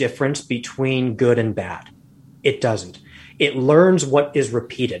the difference between good and bad. It doesn't. It learns what is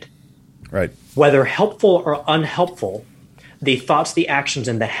repeated. Right. Whether helpful or unhelpful, the thoughts, the actions,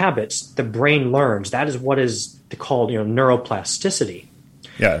 and the habits, the brain learns. That is what is called, neuroplasticity.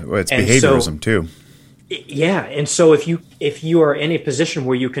 Yeah, well, it's behaviorism too. Yeah, and so if you are in a position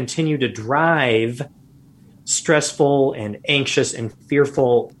where you continue to drive stressful and anxious and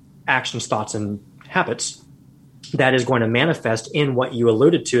fearful actions, thoughts, and habits, that is going to manifest in what you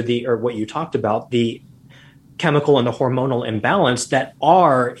alluded to, or what you talked about, the chemical and the hormonal imbalance that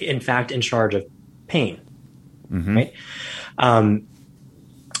are, in fact, in charge of pain. Right?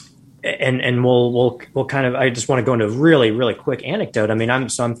 and we'll kind of, I just want to go into a really, really quick anecdote. I mean, I'm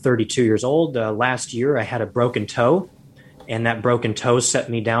 32 years old. Last year I had a broken toe, and that broken toe set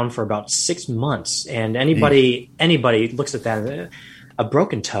me down for about 6 months. And anybody looks at that, a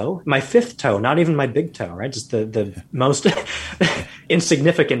broken toe, my fifth toe, not even my big toe, right? Just the most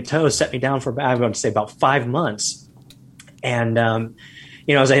insignificant toe set me down for, I'm going to say, about 5 months. And,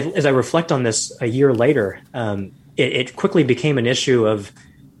 as I reflect on this a year later, it quickly became an issue of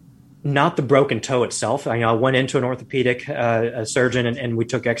not the broken toe itself. I went into an orthopedic surgeon and we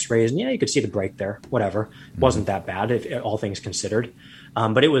took x-rays, and you could see the break there, whatever. It wasn't that bad, if all things considered.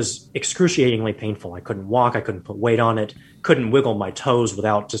 But it was excruciatingly painful. I couldn't walk. I couldn't put weight on it. Couldn't wiggle my toes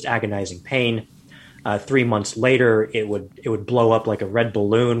without just agonizing pain. 3 months later, it would blow up like a red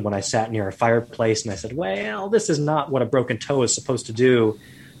balloon when I sat near a fireplace, and I said, well, this is not what a broken toe is supposed to do.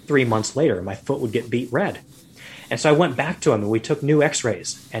 3 months later, my foot would get beet red. And so I went back to him and we took new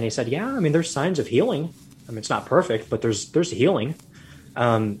x-rays, and he said, yeah, I mean, there's signs of healing. I mean, it's not perfect, but there's healing.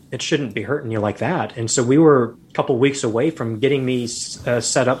 It shouldn't be hurting you like that. And so we were a couple weeks away from getting me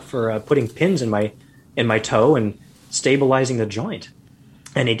set up for putting pins in my toe and stabilizing the joint.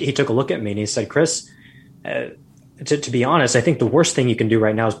 And he took a look at me and he said, Chris, to be honest, I think the worst thing you can do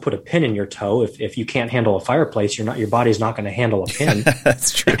right now is put a pin in your toe. If you can't handle a fireplace, your body's not going to handle a pin.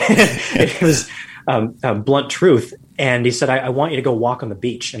 That's true. It was blunt truth. And he said, I want you to go walk on the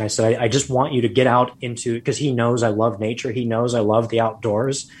beach. And I said, I just want you to get out into, because he knows I love nature. He knows I love the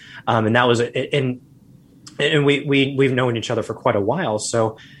outdoors. And that was, and we've known each other for quite a while.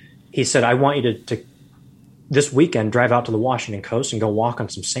 So he said, I want you to this weekend, drive out to the Washington coast and go walk on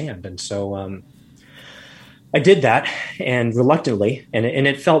some sand. And so, I did that, and reluctantly, and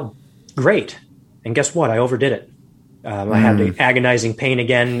it felt great. And guess what? I overdid it. I had the agonizing pain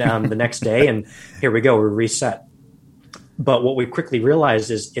again the next day, and here we go. We're reset. But what we quickly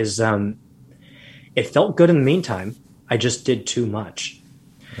realized is it felt good in the meantime. I just did too much.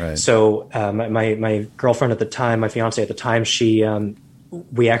 Right. So my girlfriend at the time, my fiance at the time,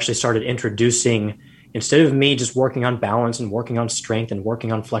 we actually started introducing, instead of me just working on balance and working on strength and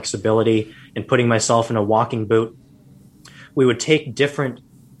working on flexibility and putting myself in a walking boot, we would take different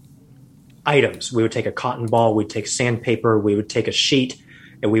items. We would take a cotton ball, we'd take sandpaper, we would take a sheet,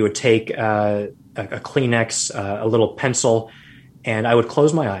 and we would take a Kleenex, a little pencil, and I would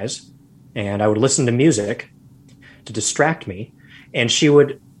close my eyes and I would listen to music to distract me. And she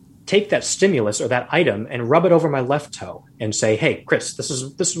would take that stimulus or that item and rub it over my left toe and say, hey, Chris, this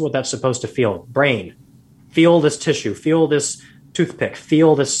is what that's supposed to feel. Brain, feel this tissue, feel this toothpick,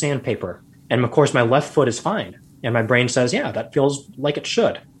 feel this sandpaper. And of course, my left foot is fine. And my brain says, yeah, that feels like it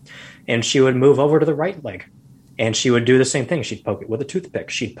should. And she would move over to the right leg, and she would do the same thing. She'd poke it with a toothpick.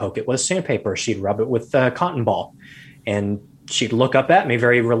 She'd poke it with sandpaper. She'd rub it with a cotton ball. And she'd look up at me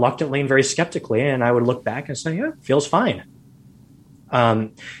very reluctantly and very skeptically. And I would look back and say, yeah, feels fine.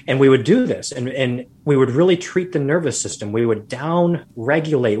 And we would do this, and we would really treat the nervous system. We would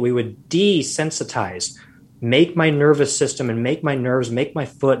down-regulate. We would desensitize, make my nervous system and make my nerves, make my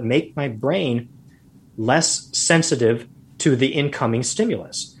foot, make my brain less sensitive to the incoming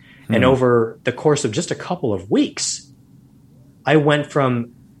stimulus. And over the course of just a couple of weeks, I went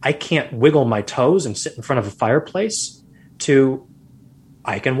from I can't wiggle my toes and sit in front of a fireplace to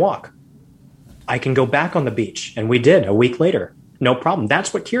I can walk. I can go back on the beach. And we did a week later. No problem.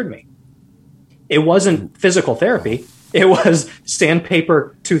 That's what cured me. It wasn't physical therapy. It was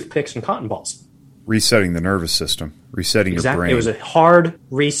sandpaper, toothpicks, and cotton balls. Resetting the nervous system, resetting your brain. It was a hard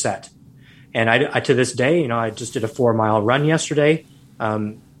reset. And I to this day, I just did a 4-mile run yesterday,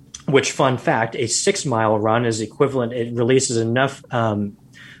 which, fun fact, a 6-mile run is equivalent. It releases enough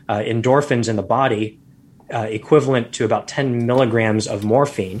endorphins in the body equivalent to about 10 milligrams of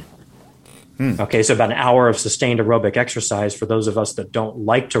morphine. Okay, so about an hour of sustained aerobic exercise for those of us that don't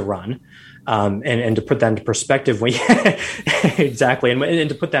like to run. And to put that into perspective, exactly, and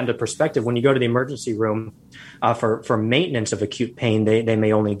to put that into perspective, when you go to the emergency room for maintenance of acute pain, they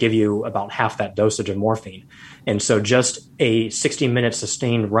may only give you about half that dosage of morphine, and so just a 60-minute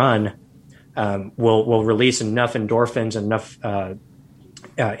sustained run will release enough endorphins, enough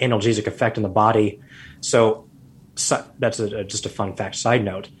analgesic effect in the body. So that's just a fun fact. Side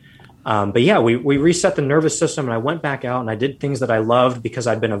note. But yeah, we reset the nervous system, and I went back out and I did things that I loved because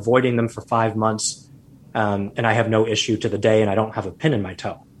I'd been avoiding them for 5 months. And I have no issue to the day, and I don't have a pin in my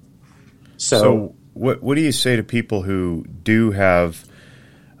toe. So what do you say to people who do have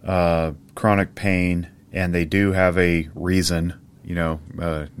chronic pain and they do have a reason,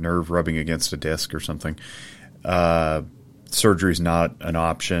 nerve rubbing against a disc or something? Surgery's not an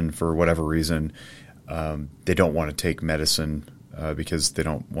option for whatever reason. They don't want to take medicine because they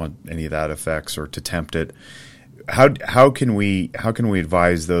don't want any of that effects or to tempt it. How can we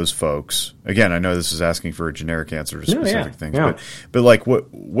advise those folks? Again, I know this is asking for a generic answer to specific things, but like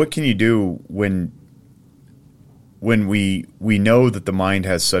what can you do when we know that the mind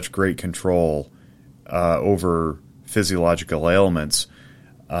has such great control over physiological ailments,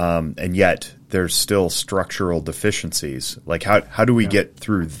 and yet there's still structural deficiencies? Like how do we get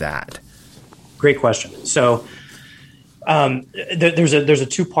through that? Great question. So there's a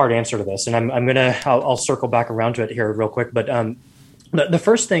two-part answer to this, and I'll circle back around to it here real quick. But the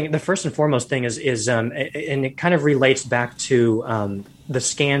first and foremost thing is and it kind of relates back to the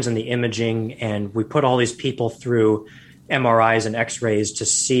scans and the imaging, and we put all these people through MRIs and X-rays to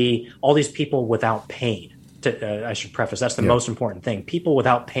see all these people without pain. I should preface that's the most important thing. People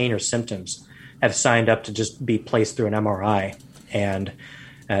without pain or symptoms have signed up to just be placed through an MRI, and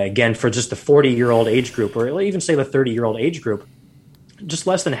again, for just the 40-year-old age group, or even say the 30-year-old age group, just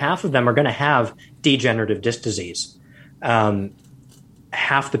less than half of them are going to have degenerative disc disease.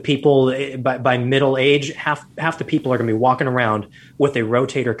 Half the people by middle age, half the people are going to be walking around with a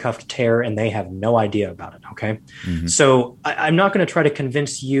rotator cuff tear, and they have no idea about it. Okay, so I'm not going to try to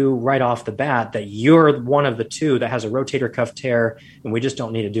convince you right off the bat that you're one of the two that has a rotator cuff tear, and we just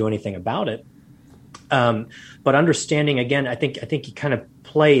don't need to do anything about it. But understanding, again, I think you kind of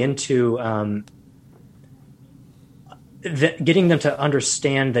play into getting them to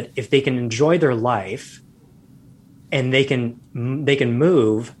understand that if they can enjoy their life and they can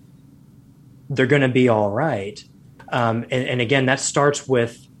move, they're going to be all right. And again, that starts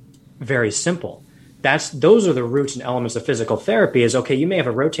with very simple. Those are the roots and elements of physical therapy. Is okay. You may have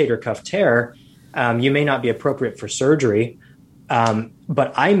a rotator cuff tear. You may not be appropriate for surgery.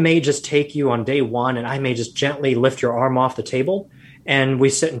 But I may just take you on day one, and I may just gently lift your arm off the table, and we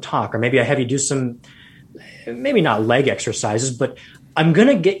sit and talk. Or maybe I have you do some, maybe not leg exercises, but I'm going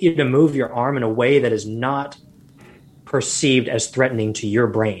to get you to move your arm in a way that is not perceived as threatening to your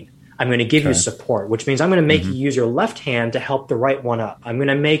brain. I'm going to give you support, which means I'm going to make you use your left hand to help the right one up. I'm going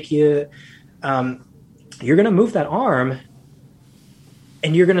to make you, you're going to move that arm,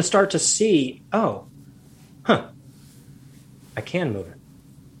 and you're going to start to see, I can move it.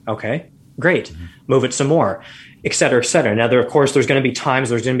 Okay, great. Move it some more, et cetera, et cetera. Now, of course, there's going to be times,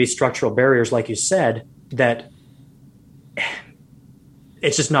 there's going to be structural barriers, like you said, that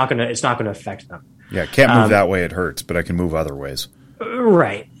it's just not going to affect them. Yeah, can't move that way, it hurts, but I can move other ways.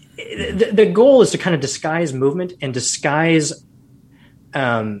 Right. The goal is to kind of disguise movement and disguise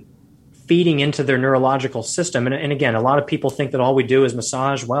feeding into their neurological system. And again, a lot of people think that all we do is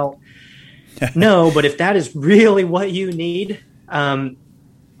massage. Well, no, but if that is really what you need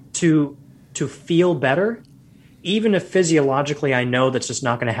to feel better, even if physiologically I know that's just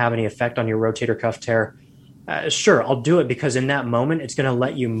not going to have any effect on your rotator cuff tear, sure, I'll do it, because in that moment it's going to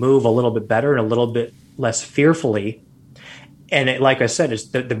let you move a little bit better and a little bit less fearfully. And like I said, it's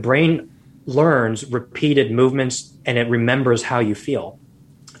the brain learns repeated movements, and it remembers how you feel.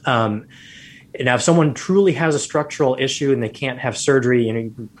 Now, if someone truly has a structural issue and they can't have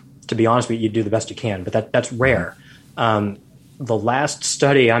surgery, to be honest with you, you do the best you can, but that's rare. The last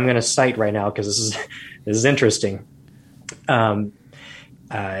study I'm going to cite right now, because this is interesting. What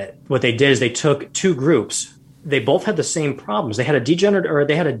they did is they took two groups. They both had the same problems. They had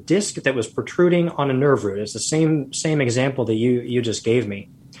they had a disc that was protruding on a nerve root. It's the same example that you just gave me.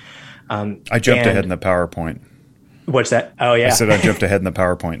 I jumped ahead in the PowerPoint. What's that? Oh yeah, I said I jumped ahead in the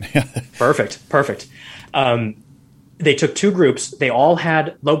PowerPoint. Perfect. They took two groups. They all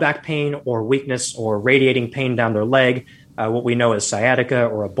had low back pain or weakness or radiating pain down their leg, what we know as sciatica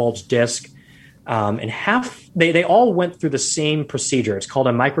or a bulged disc. And they all went through the same procedure. It's called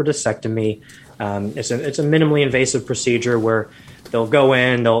a microdiscectomy. It's a minimally invasive procedure where they'll go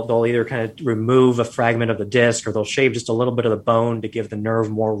in, they'll either kind of remove a fragment of the disc, or they'll shave just a little bit of the bone to give the nerve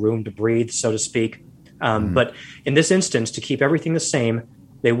more room to breathe, so to speak. But in this instance, to keep everything the same,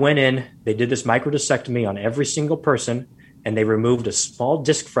 they went in, they did this microdiscectomy on every single person, and they removed a small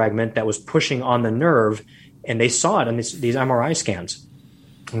disc fragment that was pushing on the nerve, and they saw it on these MRI scans.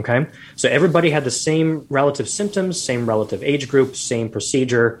 Okay, so everybody had the same relative symptoms, same relative age group, same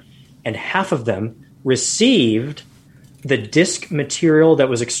procedure, and half of them received the disc material that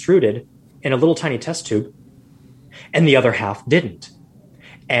was extruded in a little tiny test tube, and the other half didn't.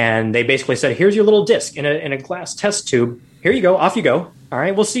 And they basically said, here's your little disc in a glass test tube. Here you go. Off you go. All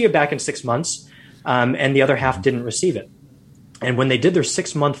right, we'll see you back in 6 months. And the other half didn't receive it. And when they did their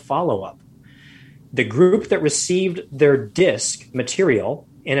 6-month follow-up, the group that received their disc material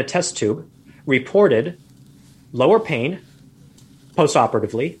in a test tube reported lower pain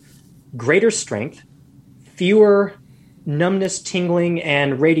postoperatively, greater strength, fewer numbness, tingling,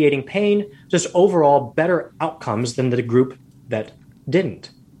 and radiating pain, just overall better outcomes than the group that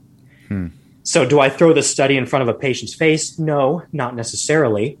didn't. So do I throw this study in front of a patient's face? No, not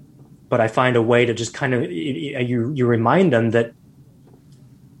necessarily. But I find a way to just kind of, you remind them that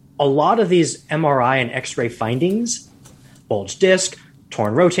a lot of these MRI and X-ray findings, bulged disc,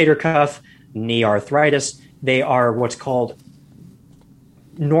 torn rotator cuff, knee arthritis, they are what's called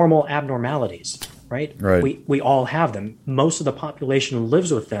normal abnormalities, right? We all have them. Most of the population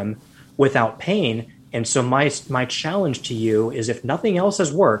lives with them without pain. And so my challenge to you is, if nothing else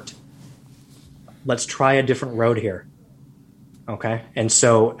has worked, let's try a different road here. Okay. And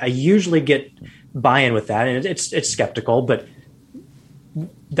so I usually get buy-in with that, and it's skeptical, but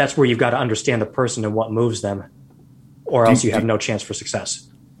that's where you've got to understand the person and what moves them, or else you have no chance for success.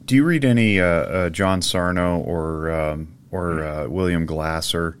 Do you read any John Sarno or William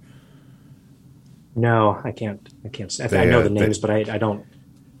Glasser? No, I can't. I know the names, but I don't.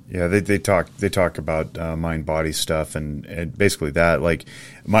 Yeah, they talk about mind body stuff and basically that. Like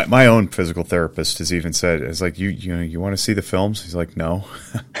my own physical therapist has even said, it's like, you want to see the films? He's like, no.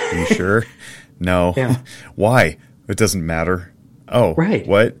 Are you sure? No. Yeah. Why? It doesn't matter. Oh, right.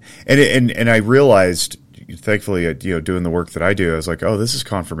 What? And I realized, thankfully, doing the work that I do, I was like, oh, this is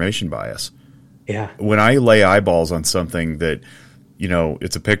confirmation bias. Yeah. When I lay eyeballs on something that,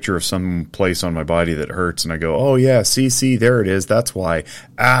 it's a picture of some place on my body that hurts, and I go, oh yeah, see, there it is. That's why.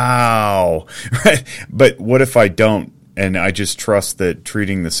 Ow. Right? But what if I don't, and I just trust that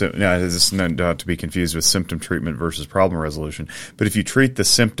treating this is not to be confused with symptom treatment versus problem resolution. But if you treat the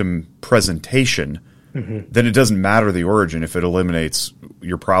symptom presentation, then it doesn't matter the origin if it eliminates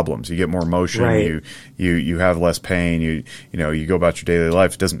your problems. You get more motion, right. you have less pain, you go about your daily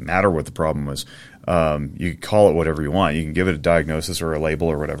life. It doesn't matter what the problem was. You can call it whatever you want. You can give it a diagnosis or a label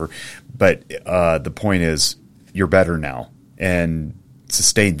or whatever. But the point is, you're better now, and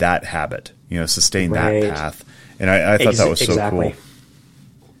sustain that habit. Sustain that path. And I thought that was so cool.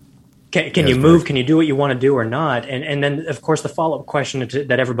 Can you move? Can you do what you want to do or not? And then, of course, the follow-up question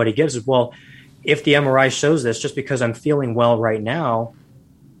that everybody gives is, well, if the MRI shows this, just because I'm feeling well right now,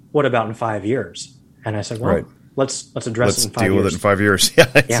 what about in 5 years? And I said, well, right. Let's address it in 5 years. Deal with it in 5 years. Yeah,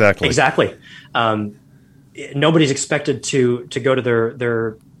 exactly. Yeah, exactly. Nobody's expected to go to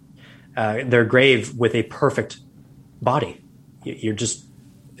their grave with a perfect body. You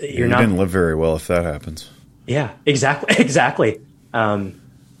didn't live very well if that happens. Yeah, exactly.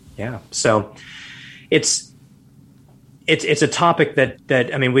 Yeah. So it's a topic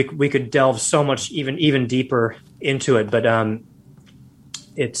that I mean, we could delve so much even deeper into it, but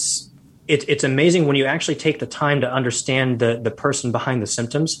it's amazing when you actually take the time to understand the person behind the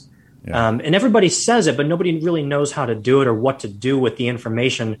symptoms. Yeah. And everybody says it, but nobody really knows how to do it or what to do with the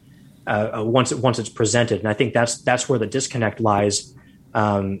information once it's presented. And I think that's where the disconnect lies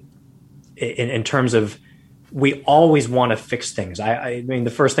in terms of, we always want to fix things. I mean,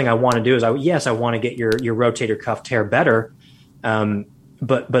 the first thing I want to do is I want to get your rotator cuff tear better.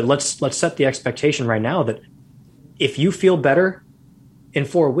 But let's set the expectation right now that if you feel better in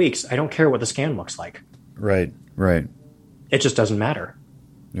 4 weeks, I don't care what the scan looks like. Right. It just doesn't matter.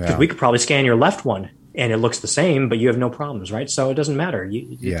 Because Yeah. we could probably scan your left one and it looks the same, but you have no problems, right? So it doesn't matter.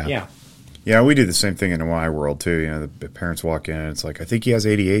 Yeah. Yeah, we do the same thing in my world too. The parents walk in and it's like, I think he has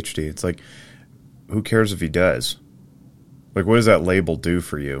ADHD. It's like, who cares if he does? Like, what does that label do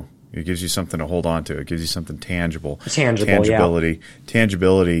for you? It gives you something to hold on to. It gives you something tangible. Tangibility. Yeah.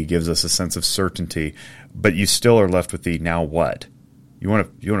 Tangibility gives us a sense of certainty, but you still are left with the now what? You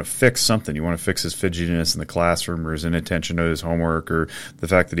want to fix something. You want to fix his fidgetiness in the classroom, or his inattention to his homework, or the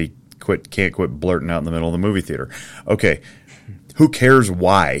fact that he can't quit blurting out in the middle of the movie theater. Okay, who cares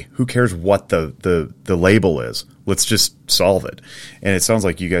why? Who cares what the label is? Let's just solve it. And it sounds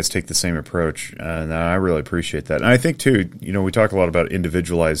like you guys take the same approach, and I really appreciate that. And I think too, we talk a lot about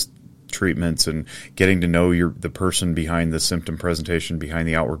individualized treatments and getting to know the person behind the symptom presentation, behind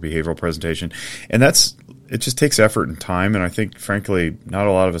the outward behavioral presentation, and it just takes effort and time. And I think, frankly, not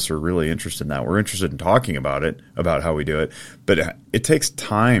a lot of us are really interested in that. We're interested in talking about it, about how we do it, but it takes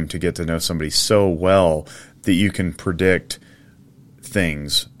time to get to know somebody so well that you can predict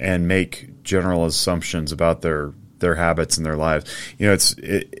things and make general assumptions about their habits and their lives.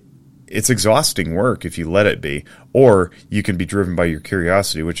 It's exhausting work if you let it be, or you can be driven by your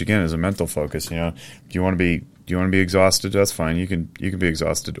curiosity, which again is a mental focus. Do you want to be exhausted? That's fine. You can be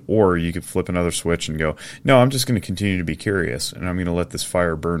exhausted, or you could flip another switch and go, no, I'm just going to continue to be curious, and I'm going to let this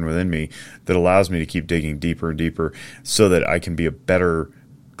fire burn within me that allows me to keep digging deeper and deeper so that I can be a better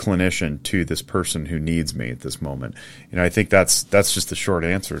clinician to this person who needs me at this moment. I think that's just the short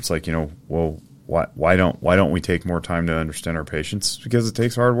answer. It's like, well, why don't we take more time to understand our patients? Because it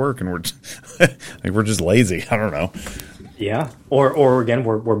takes hard work, and we're just lazy. I don't know. Yeah, or again,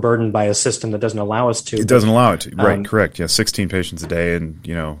 we're burdened by a system that doesn't allow us to. It doesn't allow it to. Right, correct. Yeah, 16 patients a day, and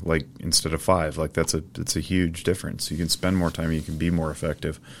like instead of 5, like it's a huge difference. You can spend more time, you can be more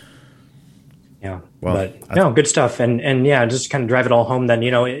effective. Yeah, well, but good stuff, and yeah, just kind of drive it all home.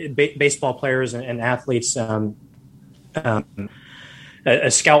 Then baseball players and athletes.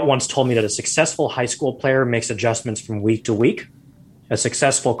 A scout once told me that a successful high school player makes adjustments from week to week. A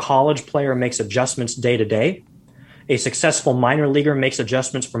successful college player makes adjustments day to day. A successful minor leaguer makes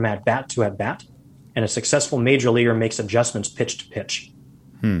adjustments from at bat to at bat, and a successful major leaguer makes adjustments pitch to pitch.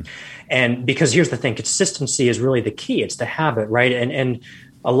 And because here's the thing, consistency is really the key. It's the habit, right? And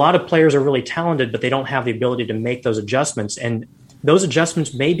a lot of players are really talented, but they don't have the ability to make those adjustments. And those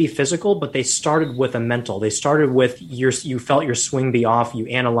adjustments may be physical, but they started with a mental. They started with you felt your swing be off, you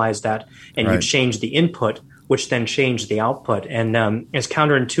analyzed that, and you changed the input, which then changed the output. And as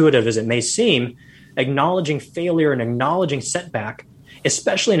counterintuitive as it may seem, acknowledging failure and acknowledging setback,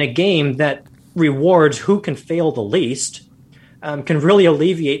 especially in a game that rewards who can fail the least, can really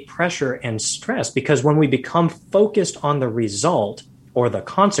alleviate pressure and stress. Because when we become focused on the result or the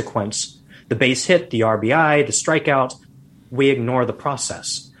consequence, the base hit, the RBI, the strikeout, we ignore the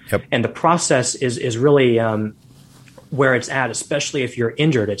process. Yep. And the process is really where it's at, especially if you're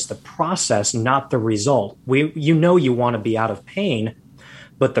injured. It's the process, not the result. You want to be out of pain,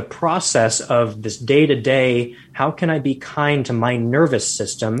 but the process of this day-to-day, how can I be kind to my nervous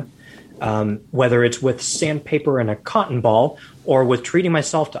system, whether it's with sandpaper and a cotton ball or with treating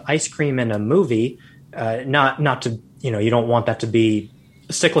myself to ice cream in a movie, not to, you don't want that to be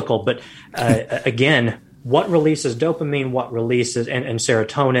cyclical, but again, what releases dopamine, what releases and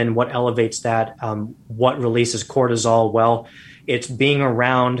serotonin, what elevates that, what releases cortisol? Well, it's being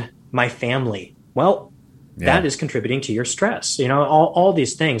around my family. Well, that is contributing to your stress, all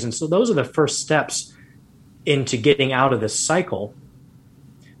these things. And so those are the first steps into getting out of this cycle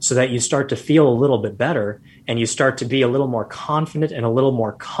so that you start to feel a little bit better and you start to be a little more confident and a little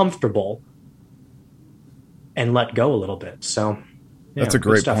more comfortable and let go a little bit. So that's a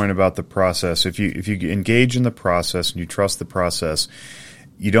great point about the process. If you engage in the process and you trust the process,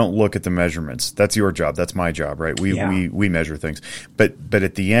 you don't look at the measurements. That's your job. That's my job, right? We measure things. But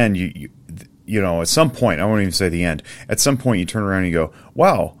at the end, you at some point, I won't even say the end, at some point you turn around and you go,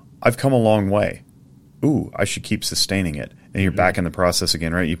 wow, I've come a long way. Ooh, I should keep sustaining it. And you're back in the process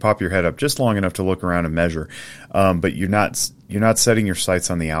again, right? You pop your head up just long enough to look around and measure. But you're not setting your sights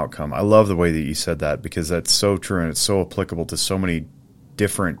on the outcome. I love the way that you said that because that's so true and it's so applicable to so many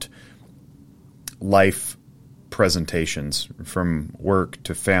different life presentations, from work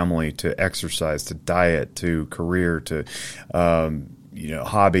to family to exercise to diet to career to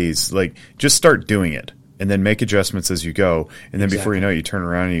hobbies. Like, just start doing it and then make adjustments as you go. And then before you know it, you turn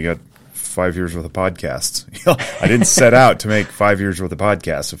around and you got 5 years worth of podcasts. I didn't set out to make 5 years worth of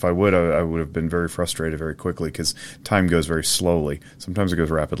podcasts. If I would, I would have been very frustrated very quickly because time goes very slowly. Sometimes it goes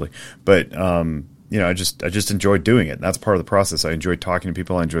rapidly. But I just enjoy doing it. And that's part of the process. I enjoy talking to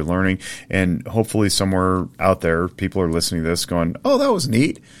people. I enjoy learning. And hopefully somewhere out there, people are listening to this going, oh, that was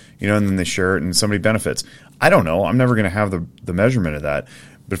neat. And then they share it and somebody benefits. I don't know. I'm never going to have the measurement of that.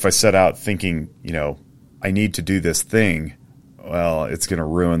 But if I set out thinking, I need to do this thing, well, it's going to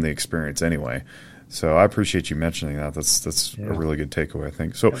ruin the experience anyway. So I appreciate you mentioning that. That's a really good takeaway, I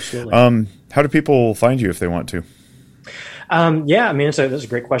think. So how do people find you if they want to? That's a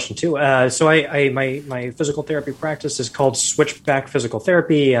great question too. So my physical therapy practice is called Switchback Physical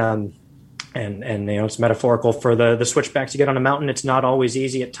Therapy. And it's metaphorical for the switchbacks you get on a mountain. It's not always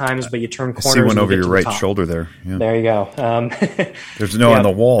easy at times, but you turn corners. I see one over your right shoulder there. Yeah. There you go. There's no on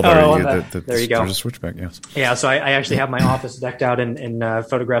the wall there. There you go. There's a switchback, yes. Yeah, so I actually have my office decked out in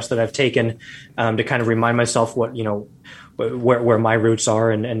photographs that I've taken to kind of remind myself what, where my roots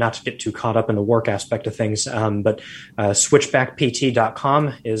are and not to get too caught up in the work aspect of things. But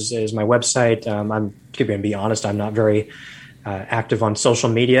switchbackpt.com is my website. I'm going to be honest, I'm not very active on social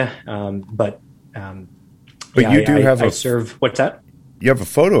media, but you do have I serve. What's that? You have a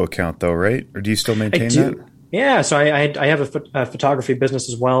photo account though, right? Or do you still maintain that? Yeah, so I have a photography business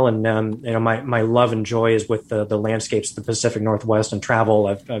as well, and my love and joy is with the landscapes of the Pacific Northwest and travel.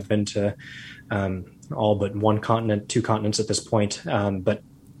 I've been to all but two continents at this point,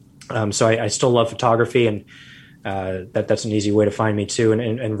 so I still love photography, and that's an easy way to find me too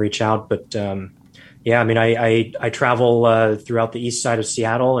and reach out, but. I travel throughout the east side of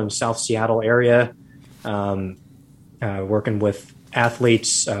Seattle and South Seattle area, working with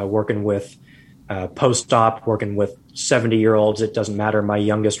athletes, working with post-op, working with 70-year-olds. It doesn't matter. My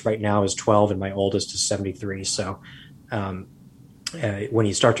youngest right now is 12 and my oldest is 73. So when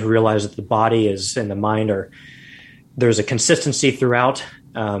you start to realize that the body is and the mind there's a consistency throughout,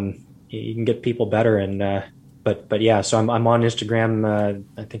 you can get people better. And but yeah, so I'm on Instagram.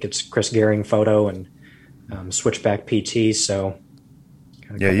 I think it's Chris Gehring Photo and Switchback PT. So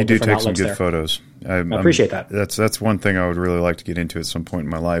yeah, you do take some good photos. I appreciate that. That's one thing I would really like to get into at some point in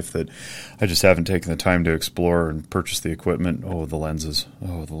my life that I just haven't taken the time to explore and purchase the equipment. Oh, the lenses.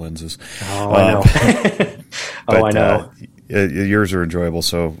 Oh, I know. But, I know. Yours are enjoyable,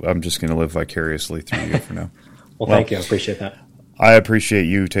 so I'm just going to live vicariously through you for now. Well, thank you. I appreciate that. I appreciate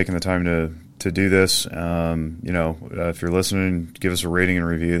you taking the time to do this. If you're listening, give us a rating and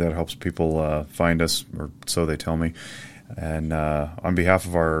review. That helps people find us, or so they tell me. And on behalf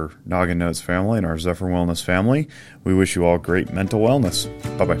of our Noggin Notes family and our Zephyr Wellness family, we wish you all great mental wellness.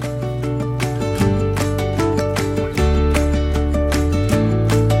 Bye-bye.